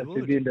know,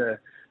 he'd be into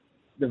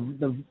all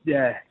the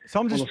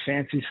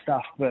fancy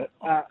stuff. But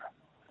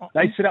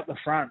they sit up the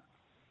front,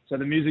 so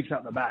the music's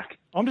up the back.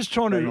 I'm just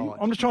trying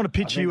to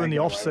pitch you in the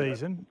off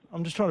season.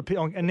 I'm just trying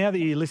to and now that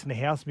you listen to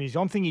house music,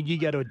 I'm thinking you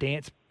go to a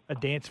dance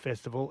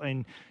festival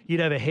and you'd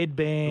have a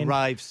headband,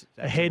 raves,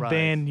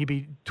 rave. You'd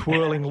be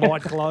twirling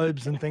light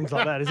globes and things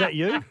like that. Is that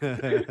you?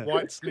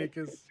 White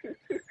sneakers.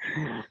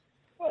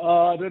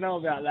 Oh, I don't know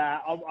about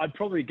that. I'd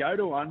probably go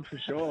to one for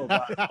sure,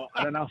 but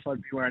I don't know if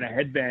I'd be wearing a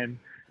headband.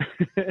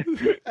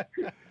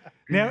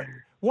 Now,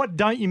 what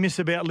don't you miss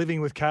about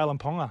living with Kalen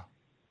Ponga?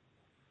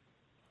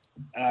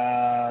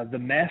 The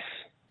mess.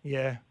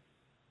 Yeah.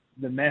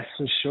 The mess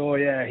for sure.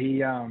 Yeah,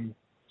 he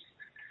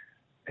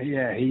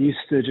used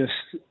to just.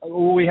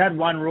 Well, we had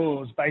one rule.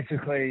 It was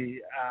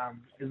basically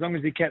as long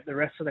as he kept the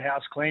rest of the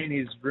house clean,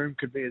 his room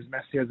could be as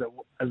messy as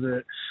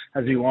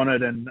he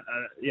wanted. And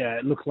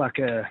it looked like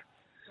a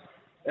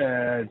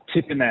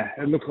tip in there.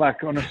 It looked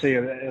like, honestly,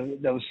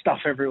 there was stuff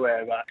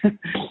everywhere. But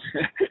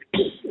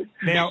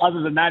now,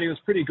 other than that, he was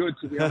pretty good,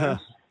 to be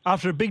honest.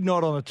 After a big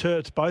night on the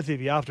turts, both of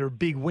you, after a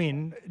big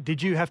win,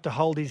 did you have to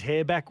hold his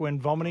hair back when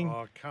vomiting?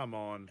 Oh, come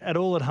on. At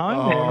all at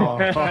home?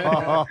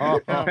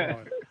 Come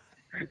on.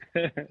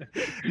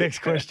 Next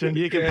question.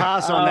 You can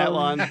pass on that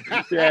one.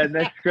 Yeah,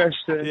 next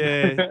question.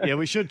 Yeah,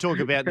 we should talk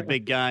about the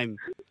big game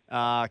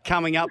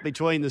coming up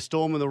between the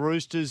Storm and the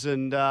Roosters.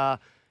 And,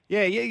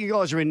 you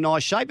guys are in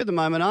nice shape at the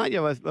moment, aren't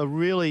you?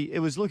 It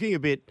was looking a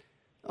bit,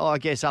 I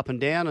guess, up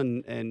and down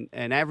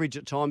and average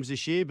at times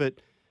this year. But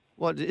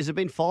what, has it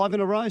been 5 in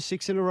a row,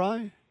 6 in a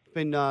row?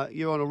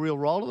 You're on a real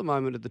roll at the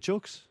moment at the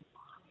Chooks.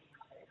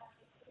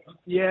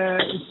 Yeah,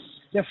 it's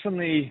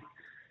definitely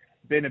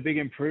been a big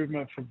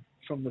improvement from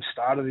the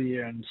start of the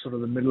year and sort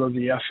of the middle of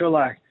the year. I feel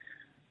like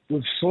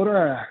we've sort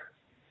of,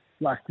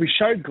 we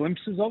showed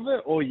glimpses of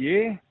it all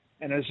year,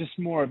 and it's just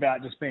more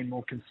about just being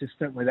more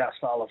consistent with our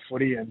style of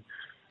footy. And,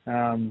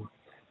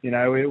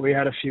 we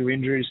had a few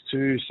injuries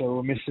too, so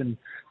we're missing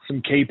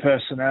some key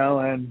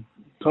personnel and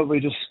probably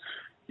just,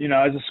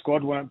 as a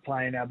squad weren't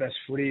playing our best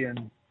footy.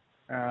 And,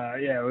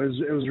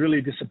 it was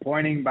really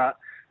disappointing, but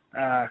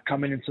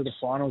coming into the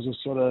finals,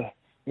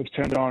 we've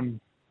turned on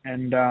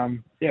and,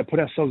 put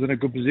ourselves in a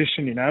good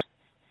position,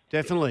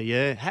 Definitely,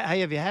 yeah. Hey,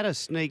 have you had a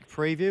sneak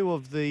preview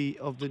of the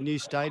new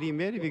stadium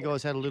yet? Have you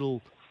guys had a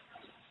little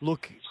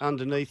look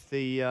underneath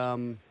the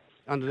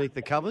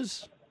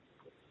covers?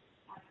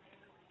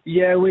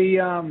 Yeah, we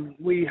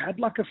had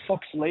like a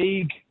Fox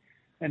League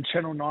and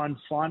Channel 9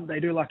 they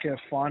do like a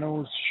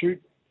finals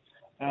shoot,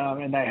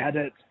 and they had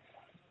it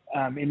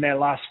in there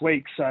last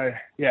week. So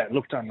yeah, it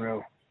looked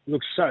unreal. It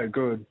looked so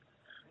good.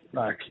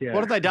 What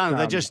have they done?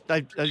 They just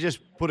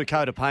put a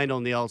coat of paint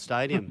on the old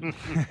stadium.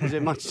 Is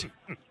it much?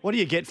 What do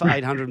you get for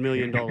 $800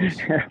 million?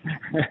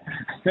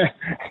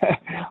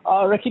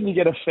 I reckon you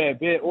get a fair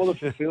bit. All the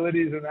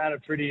facilities and that are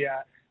pretty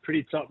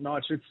top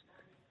notch.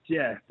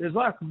 There's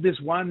like this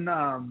one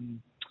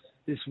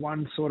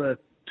sort of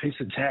piece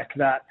of tech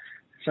that,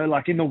 so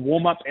like in the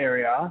warm up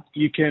area,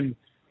 you can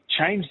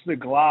change the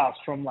glass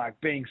from like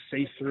being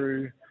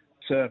see-through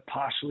to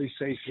partially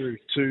see-through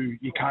to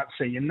you can't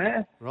see in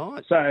there.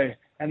 Right. So,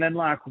 and then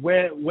like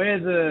where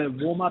the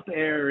warm up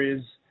area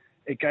is,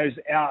 it goes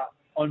out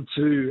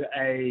onto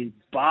a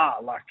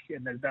bar, like,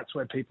 and then that's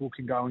where people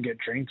can go and get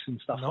drinks and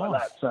stuff like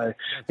that. So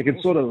they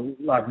can sort of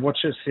like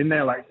watch us in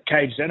there like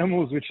caged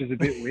animals, which is a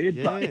bit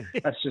weird, but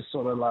that's just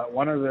sort of like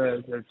one of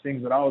the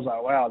things that I was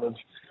like, wow, they've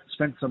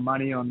spent some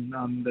money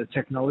on the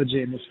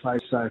technology in this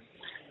place. So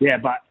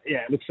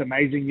it looks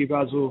amazing. You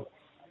guys will,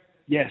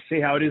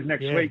 see how it is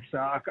next week. So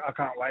I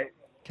can't wait.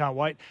 Can't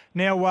wait.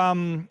 Now,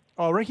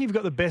 I reckon you've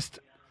got the best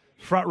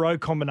front row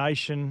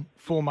combination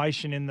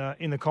formation in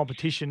the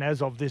competition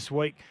as of this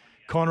week,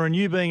 Connor. And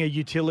you being a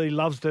utility,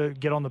 loves to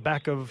get on the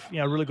back of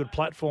a really good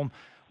platform.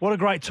 What a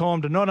great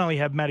time to not only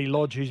have Matty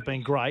Lodge, who's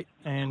been great,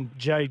 and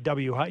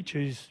JWH,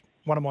 who's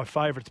one of my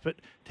favourites, but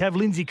to have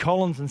Lindsay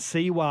Collins and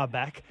Siwa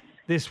back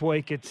this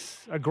week.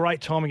 It's a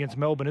great time against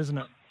Melbourne, isn't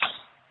it?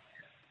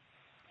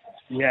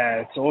 Yeah,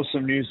 it's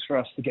awesome news for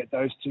us to get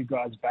those two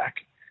guys back.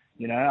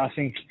 I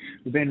think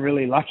we've been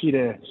really lucky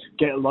to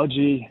get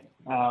Lodgy.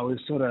 We've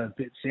sort of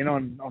bit thin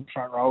on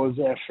front rowers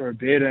there for a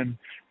bit. And,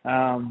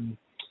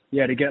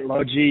 to get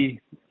Lodgy,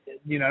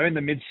 in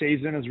the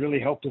mid-season has really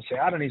helped us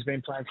out. And he's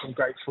been playing some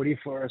great footy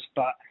for us.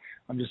 But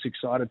I'm just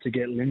excited to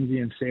get Lindsay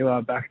and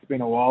Siwa back. It's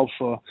been a while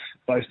for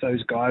both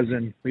those guys.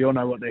 And we all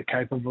know what they're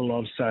capable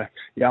of. So,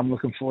 I'm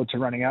looking forward to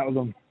running out with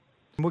them.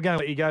 We're going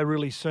to let you go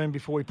really soon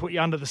before we put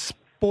you under the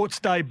Sports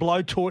Day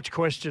blowtorch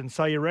question.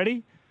 So you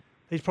ready?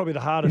 These are probably the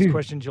hardest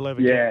questions you'll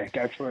ever get. Yeah,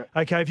 go for it.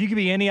 Okay, if you could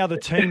be any other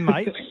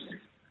teammate,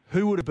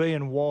 who would it be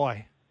and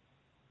why?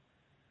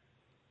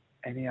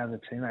 Any other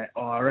teammate?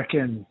 Oh, I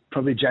reckon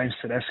probably James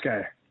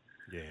Tedesco.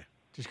 Yeah.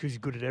 Just because he's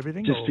good at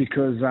everything? Just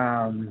because...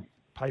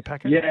 pay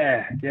packet?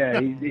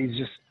 Yeah. He's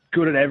just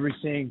good at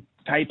everything.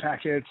 Pay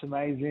packet's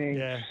amazing.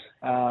 Yeah.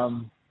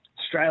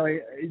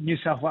 Australia, New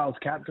South Wales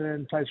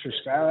captain, plays for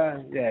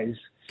Australia. Yeah, he's...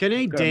 Can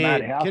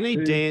he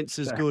dance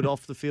as good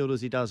off the field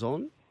as he does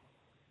on?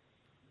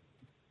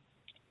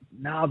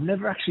 No, I've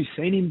never actually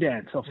seen him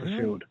dance off the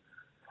field.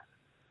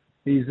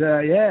 He's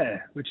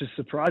which is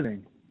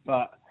surprising.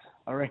 But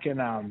I reckon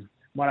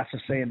might have to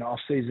see in the off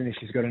season if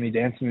he's got any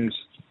dance moves.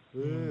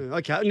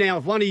 Okay. Now,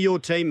 if one of your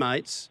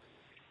teammates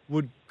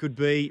could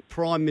be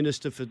Prime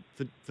Minister for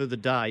the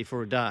day,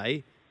 for a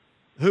day,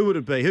 who would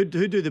it be? Who'd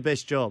do the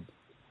best job?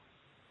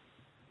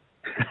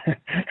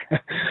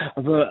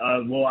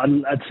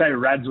 I'd say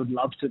Rads would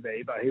love to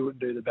be, but he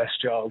wouldn't do the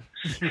best job.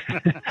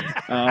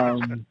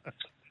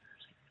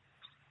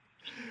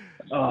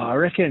 I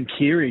reckon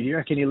Kiri. You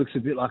reckon he looks a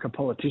bit like a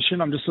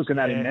politician? I'm just looking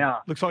at him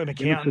now. Looks like an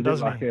accountant,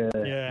 doesn't he?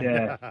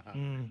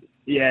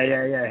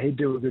 Yeah. He'd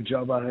do a good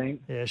job, I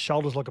think. Yeah,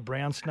 shoulders like a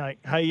brown snake.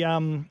 Hey,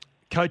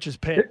 coach's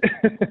pet.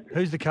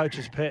 Who's the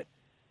coach's pet?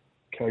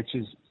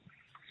 Coach's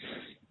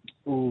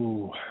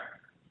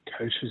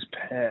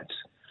pet.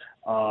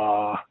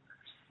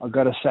 I've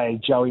got to say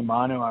Joey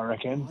Manu, I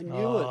reckon. I knew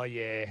it. Oh,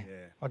 yeah.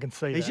 I can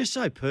see He's that. just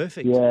so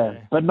perfect. Yeah,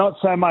 but not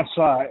so much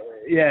like,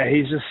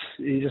 he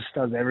just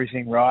does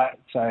everything right.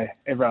 So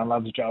everyone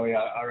loves Joey.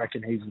 I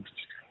reckon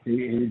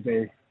he'd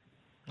be.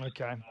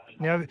 Okay.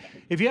 Now,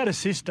 if you had a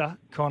sister,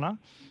 Connor,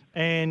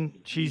 and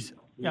she's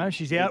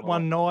out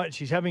one night,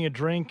 she's having a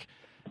drink,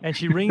 and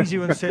she rings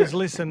you and says,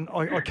 listen,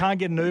 I can't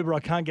get an Uber, I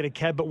can't get a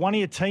cab, but one of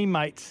your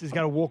teammates is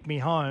going to walk me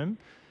home.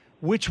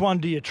 Which one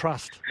do you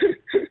trust?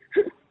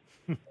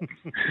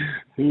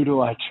 Who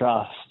do I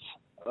trust?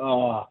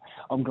 Oh,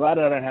 I'm glad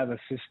I don't have a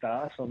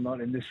sister, so I'm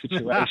not in this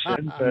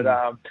situation. But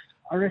I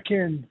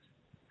reckon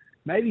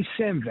maybe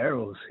Sam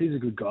Verrills. He's a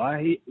good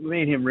guy.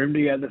 Me and him room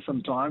together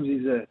sometimes.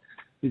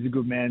 He's a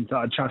good man, so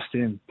I trust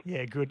him.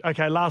 Yeah, good.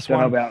 Okay, last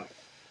one.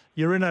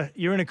 You're in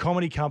a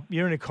comedy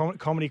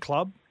comedy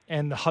club,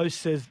 and the host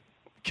says,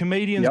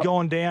 comedian's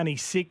gone down,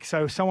 he's sick,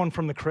 so someone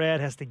from the crowd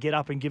has to get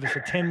up and give us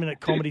a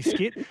 10-minute comedy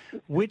skit.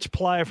 Which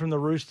player from the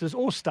Roosters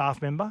or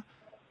staff member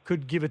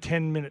could give a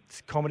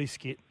 10-minute comedy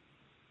skit?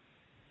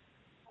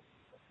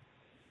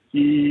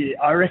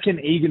 I reckon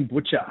Egan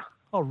Butcher.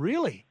 Oh,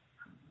 really?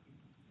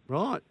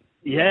 Right.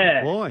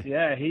 Yeah. Why?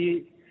 Yeah,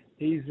 he's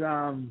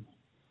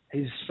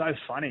so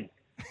funny.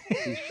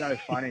 He's so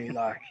funny.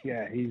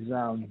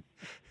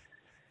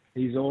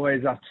 He's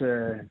always up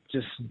to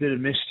just a bit of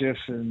mischief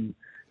and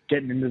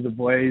getting into the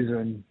boys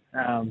and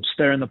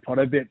stirring the pot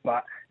a bit.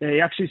 But yeah,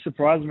 he actually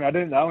surprised me. I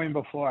didn't know him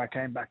before I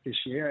came back this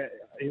year.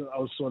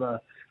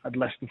 I'd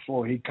left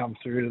before he'd come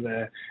through to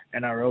the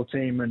NRL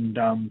team, and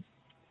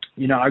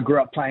I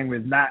grew up playing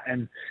with Nat,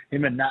 and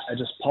him and Nat are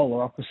just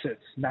polar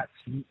opposites. Nat's,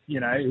 he's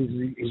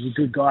a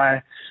good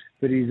guy,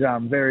 but he's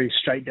very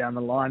straight down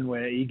the line,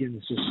 where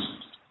Egan's just,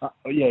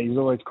 he's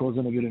always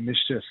causing a bit of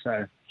mischief. So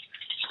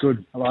it's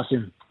good. I like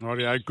him.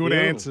 Rightio, good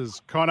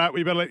answers. Connor,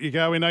 we better let you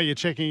go. We know you're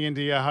checking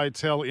into your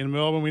hotel in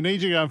Melbourne. We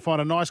need you to go and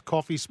find a nice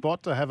coffee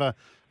spot to have a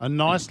a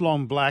nice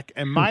long black,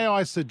 and may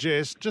I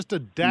suggest just a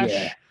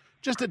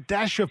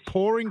dash of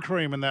pouring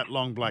cream in that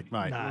long black,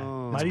 mate.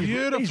 No, It's mate,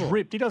 beautiful. He's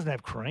ripped. He doesn't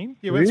have cream.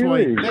 Yeah,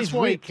 Really? that's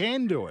why he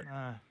can do it.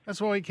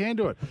 That's why he can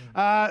do it.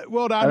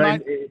 Well done,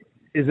 mate.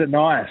 Is it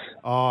nice?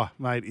 Oh,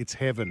 mate, it's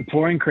heaven.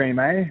 Pouring cream,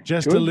 eh?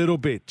 Just Good? a little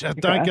bit. Just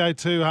don't go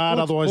too hard,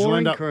 What's otherwise you'll pouring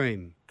end up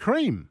cream?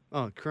 cream.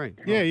 Oh, cream.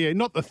 Yeah,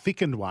 not the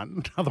thickened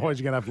one. Otherwise,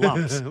 you're going to have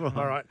lumps.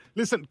 All right.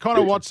 Listen,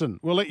 Connor Watson,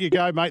 we'll let you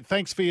go, mate.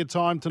 Thanks for your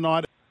time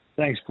tonight.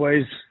 Thanks,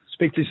 please.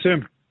 Speak to you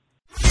soon.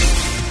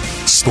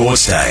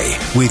 Sports Day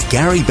with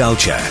Gary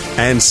Belcher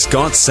and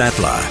Scott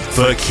Sattler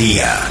for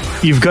Kia.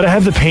 You've got to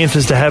have the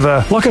Panthers to have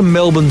a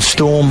Melbourne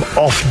Storm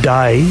off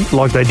day,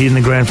 like they did in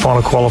the grand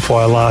final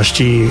qualifier last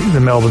year, the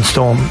Melbourne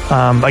Storm,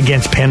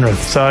 against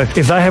Penrith. So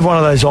if they have one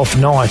of those off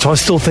nights, I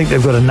still think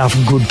they've got enough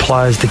good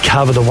players to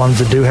cover the ones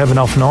that do have an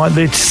off night.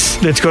 That's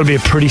got to be a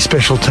pretty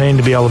special team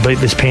to be able to beat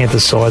this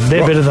Panthers side.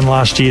 They're better than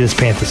last year, this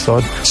Panthers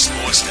side.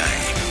 Sports Day.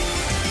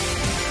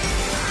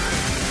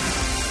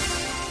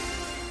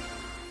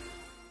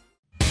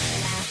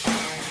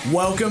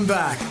 Welcome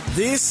back.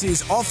 This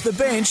is Off the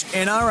Bench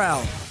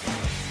NRL.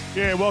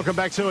 Yeah, welcome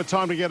back to it.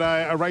 Time to get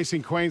a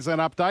Racing Queensland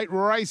update.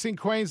 Racing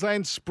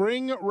Queensland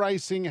spring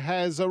racing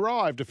has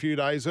arrived a few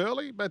days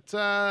early, but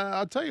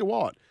I'll tell you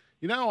what.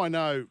 I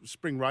know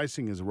spring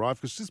racing has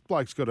arrived because this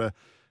bloke's got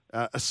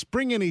a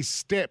spring in his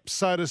step,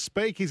 so to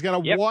speak. He's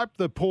going to wipe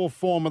the poor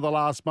form of the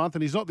last month,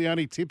 and he's not the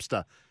only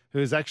tipster who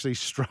has actually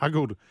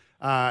struggled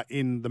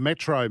in the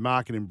metro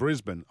market in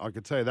Brisbane. I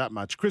can tell you that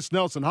much. Chris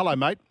Nelson, hello,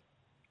 mate.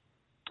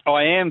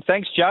 I am.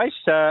 Thanks,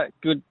 Jace.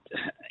 Good.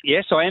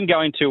 Yes, I am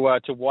going to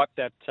wipe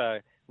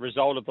that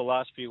result of the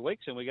last few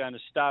weeks, and we're going to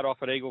start off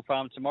at Eagle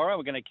Farm tomorrow.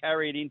 We're going to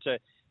carry it into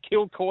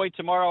Kilcoy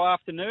tomorrow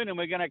afternoon, and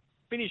we're going to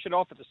finish it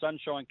off at the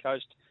Sunshine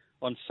Coast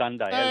on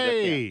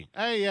Sunday.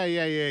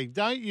 Hey.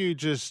 Don't you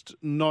just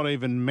not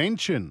even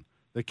mention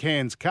the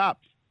Cairns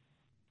Cup.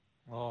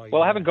 Oh, yeah.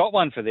 Well, I haven't got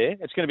one for there.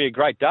 It's going to be a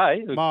great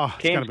day. The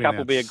Cairns Cup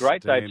will be a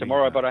great day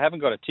tomorrow, but I haven't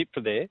got a tip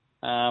for there.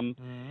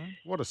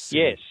 What a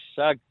silly.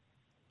 Yes.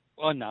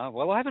 Oh, no.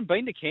 Well, I haven't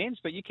been to Cairns,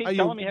 but you keep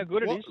telling me how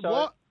good it is.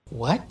 So.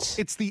 What?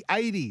 It's the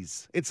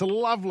 80s. It's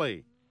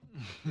lovely.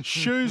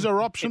 Shoes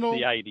are optional.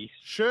 It's the 80s.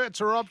 Shirts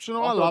are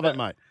optional. I love it,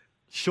 mate.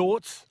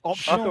 Shorts,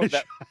 optional.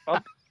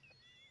 I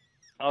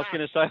was going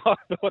to say,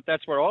 I thought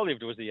that's where I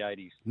lived was the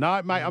 80s.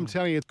 No, mate, I'm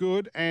telling you, it's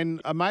good.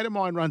 And a mate of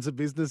mine runs a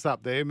business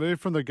up there,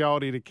 moved from the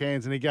Goldie to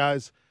Cairns, and he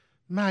goes,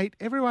 mate,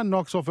 everyone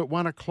knocks off at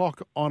 1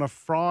 o'clock on a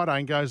Friday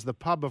and goes to the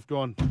pub. I've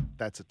gone,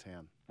 that's a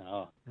town.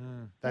 Oh.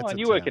 That's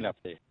you working up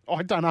there?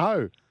 I don't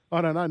know.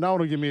 No one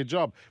will give me a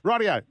job.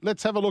 Rightio,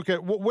 let's have a look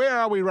at where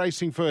are we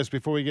racing first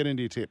before we get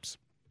into your tips?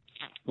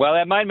 Well,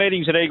 our main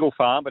meeting's at Eagle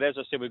Farm, but as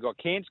I said, we've got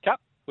Cairns Cup,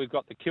 we've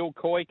got the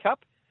Kilcoy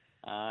Cup,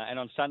 and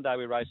on Sunday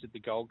we race at the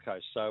Gold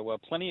Coast. So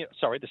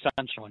the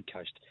Sunshine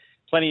Coast.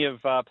 Plenty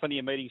of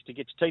meetings to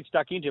get your teeth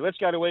stuck into. Let's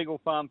go to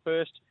Eagle Farm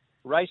first.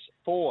 Race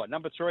 4,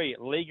 number 3,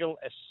 Legal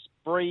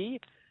Esprit.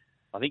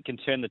 I think can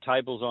turn the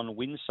tables on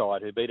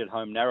Winside, who beat it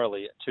home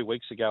narrowly 2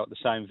 weeks ago at the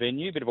same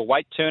venue. Bit of a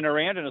weight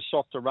turnaround and a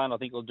softer run. I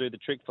think will do the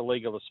trick for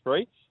Legal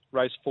Esprit.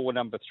 Race 4,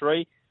 number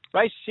 3.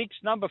 Race 6,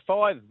 number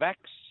 5,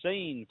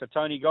 Vaccine for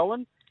Tony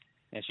Gollan.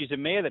 Now, she's a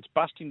mare that's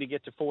busting to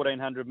get to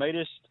 1,400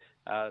 metres.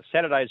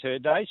 Saturday's her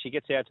day. She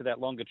gets out to that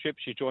longer trip.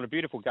 She's drawn a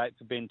beautiful gate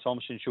for Ben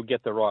Thompson. She'll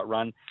get the right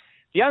run.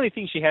 The only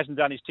thing she hasn't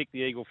done is tick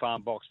the Eagle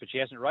Farm box, but she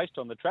hasn't raced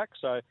on the track,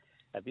 so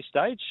at this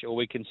stage, all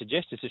we can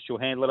suggest is that she'll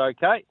handle it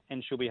okay,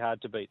 and she'll be hard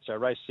to beat. So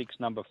race 6,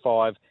 number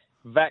 5,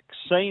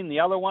 Vaccine. The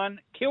other one,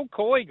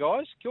 Kilcoy,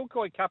 guys.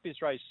 Kilcoy Cup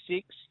is race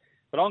 6,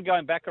 but I'm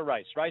going back a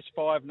race. Race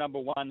 5, number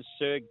 1,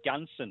 Sir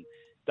Gunson.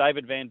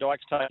 David Van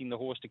Dyke's taking the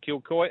horse to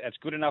Kilcoy. That's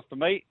good enough for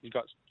me. He's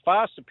got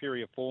far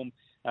superior form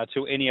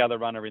to any other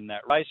runner in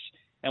that race.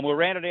 And we'll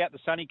round it out the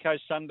Sunny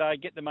Coast Sunday,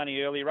 get the money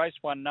early. Race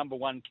 1, number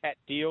 1, Cat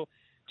Deal.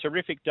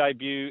 Terrific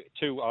debut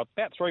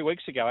about 3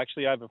 weeks ago,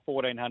 actually, over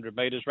 1,400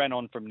 metres. Ran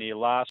on from near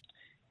last.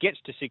 Gets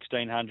to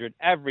 1,600.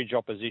 Average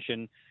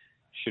opposition.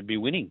 Should be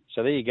winning.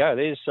 So there you go.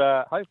 There's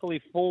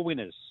hopefully 4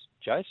 winners,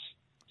 Jace.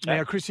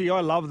 Now, Chrissy, I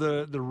love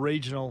the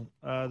regional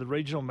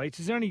meets.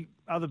 Is there any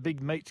other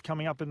big meets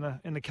coming up in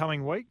the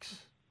coming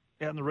weeks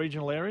out in the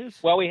regional areas?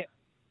 Well, we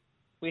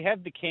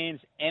have the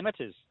Cairns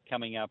Amateurs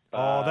coming up.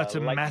 That's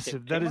a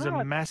massive. September. That is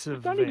a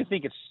massive. I don't even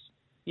think it's.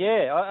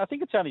 Yeah, I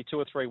think it's only 2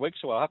 or 3 weeks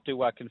away. I'll have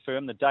to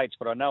confirm the dates,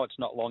 but I know it's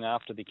not long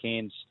after the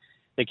Cairns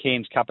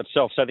Cup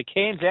itself. So the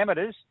Cairns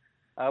Amateurs,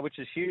 which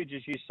is huge,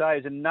 as you say,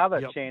 is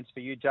another chance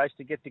for you, Jace,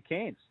 to get to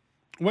Cairns.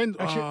 When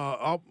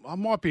I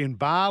might be in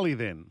Bali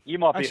then. You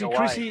might be away.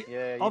 Chrissy,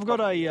 I've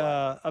got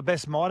a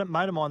best mate of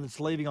mine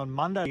that's leaving on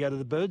Monday to go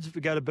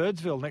to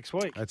Birdsville next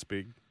week. That's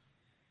big.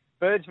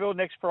 Birdsville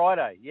next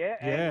Friday,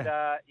 and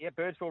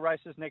Birdsville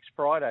races next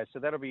Friday, so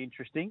that'll be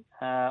interesting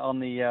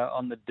on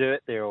the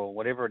dirt there or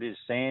whatever it is,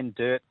 sand,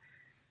 dirt,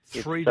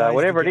 3 days,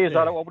 whatever it is.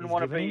 I wouldn't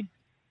want to be,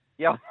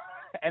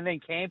 and then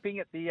camping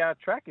at the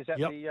track. Is that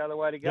the other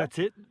way to go? That's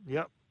it.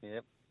 Yep.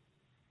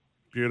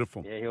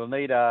 Beautiful. Yeah, he'll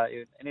need a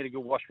good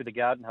wash with the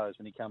garden hose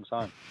when he comes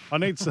home. I'll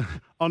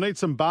need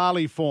some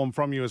barley form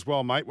from you as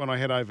well, mate, when I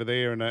head over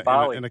there in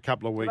a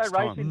couple of weeks'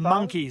 time.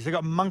 Monkeys. They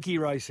got monkey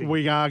racing.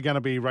 We are going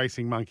to be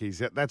racing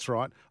monkeys. Yeah, that's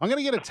right. I'm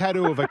going to get a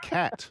tattoo of a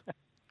cat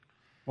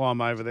while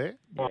I'm over there.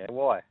 Yeah,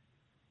 why?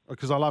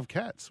 Because I love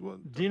cats. Well,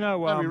 do you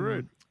know? Don't be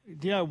rude.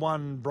 Do you know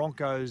one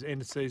Broncos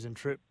end of season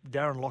trip?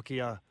 Darren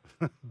Lockyer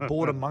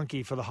bought a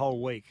monkey for the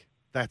whole week.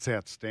 That's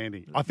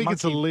outstanding. I think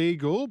it's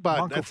illegal,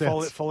 but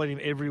that's followed him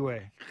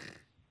everywhere.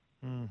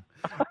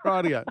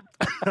 Rightio.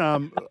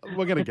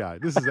 We're going to go.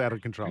 This is out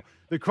of control.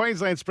 The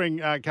Queensland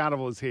Spring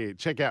Carnival is here.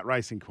 Check out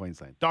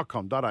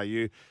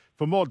racingqueensland.com.au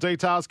for more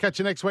details. Catch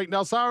you next week,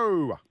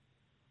 Nelso.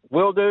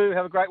 Will do.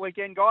 Have a great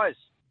weekend, guys.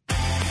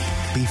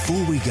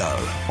 Before we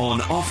go,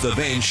 on Off the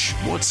Bench,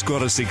 what's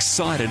got us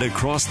excited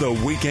across the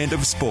weekend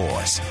of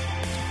sport?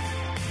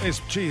 There's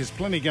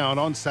plenty going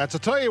on, Sats. I'll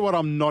tell you what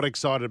I'm not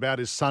excited about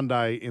is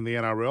Sunday in the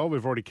NRL.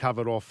 We've already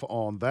covered off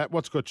on that.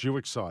 What's got you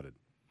excited?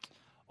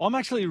 I'm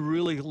actually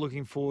really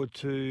looking forward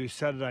to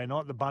Saturday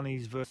night, the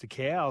Bunnies versus the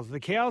Cows. The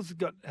Cows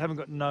haven't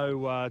got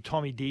no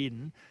Tommy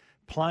Dearden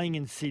playing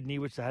in Sydney,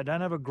 which they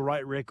don't have a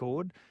great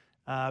record.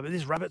 But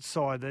this Rabbits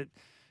side that,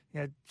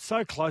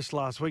 so close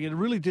last week, it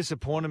really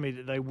disappointed me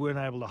that they weren't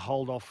able to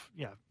hold off,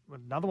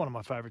 another one of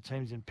my favourite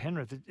teams in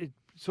Penrith.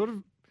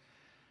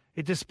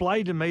 It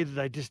displayed to me that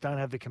they just don't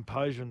have the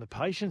composure and the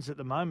patience at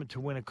the moment to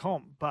win a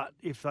comp. But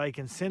if they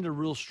can send a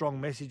real strong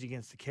message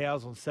against the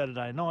Cows on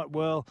Saturday night,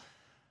 well,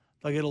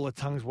 they get all the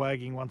tongues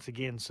wagging once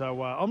again.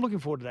 So I'm looking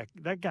forward to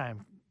that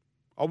game.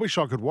 I wish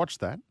I could watch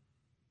that.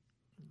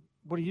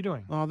 What are you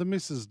doing? Oh, the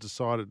missus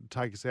decided to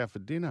take us out for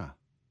dinner.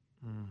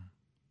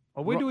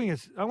 Are we doing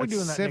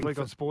that next week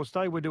on Sports Day?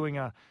 Aren't we doing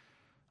a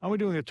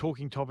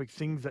talking topic,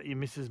 things that your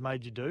missus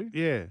made you do?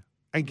 Yeah.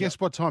 And guess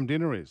what time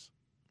dinner is?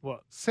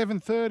 What?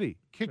 7:30.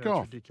 Kick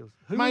off. Ridiculous.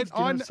 Who eats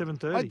dinner at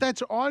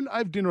 7:30? I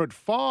have dinner at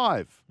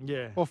 5.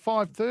 Yeah. Or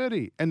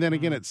 5:30. And then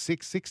again at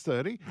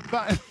 6:30.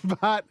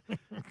 But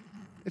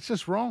it's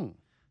just wrong.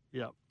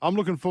 Yeah. I'm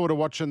looking forward to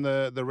watching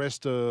the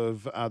rest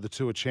of the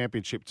Tour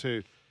Championship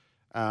too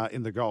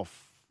in the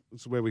golf.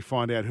 It's where we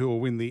find out who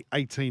will win the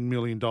 $18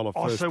 million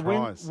first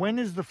prize. When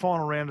is the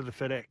final round of the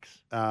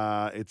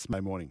FedEx? It's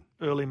Monday morning.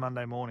 Early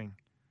Monday morning.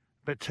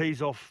 But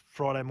tees off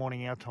Friday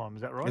morning our time.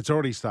 Is that right? It's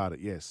already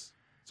started, yes.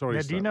 Now,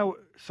 do you know,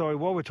 sorry,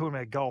 while we're talking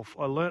about golf,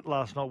 I learnt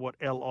last night what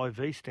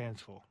LIV stands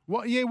for.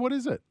 What? Yeah, what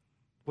is it?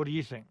 What do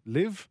you think?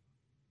 Live?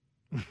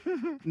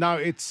 No,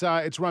 it's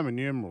Roman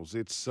numerals.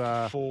 It's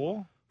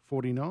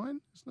 49,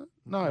 isn't it?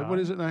 No, what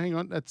is it? No, hang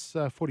on. That's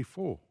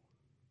 44.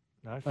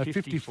 No,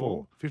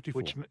 54.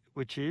 54.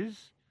 Which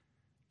is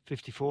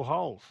 54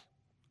 holes.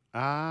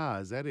 Ah,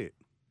 is that it?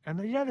 And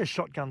there's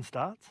shotgun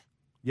starts?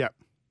 Yep.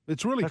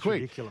 It's really That's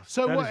quick. Ridiculous.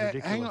 So that what, is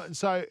ridiculous. Hang on.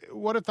 So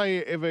what if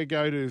they ever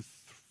go to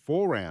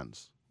 4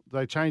 rounds?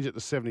 They change it to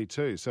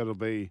 72, so it'll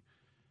be.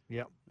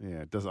 Yep.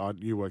 Yeah.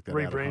 You work that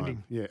rebranding.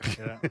 out. Yeah.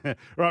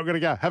 Right, I'm going to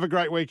go. Have a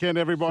great weekend,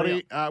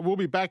 everybody. We'll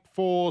be back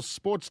for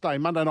Sports Day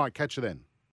Monday night. Catch you then.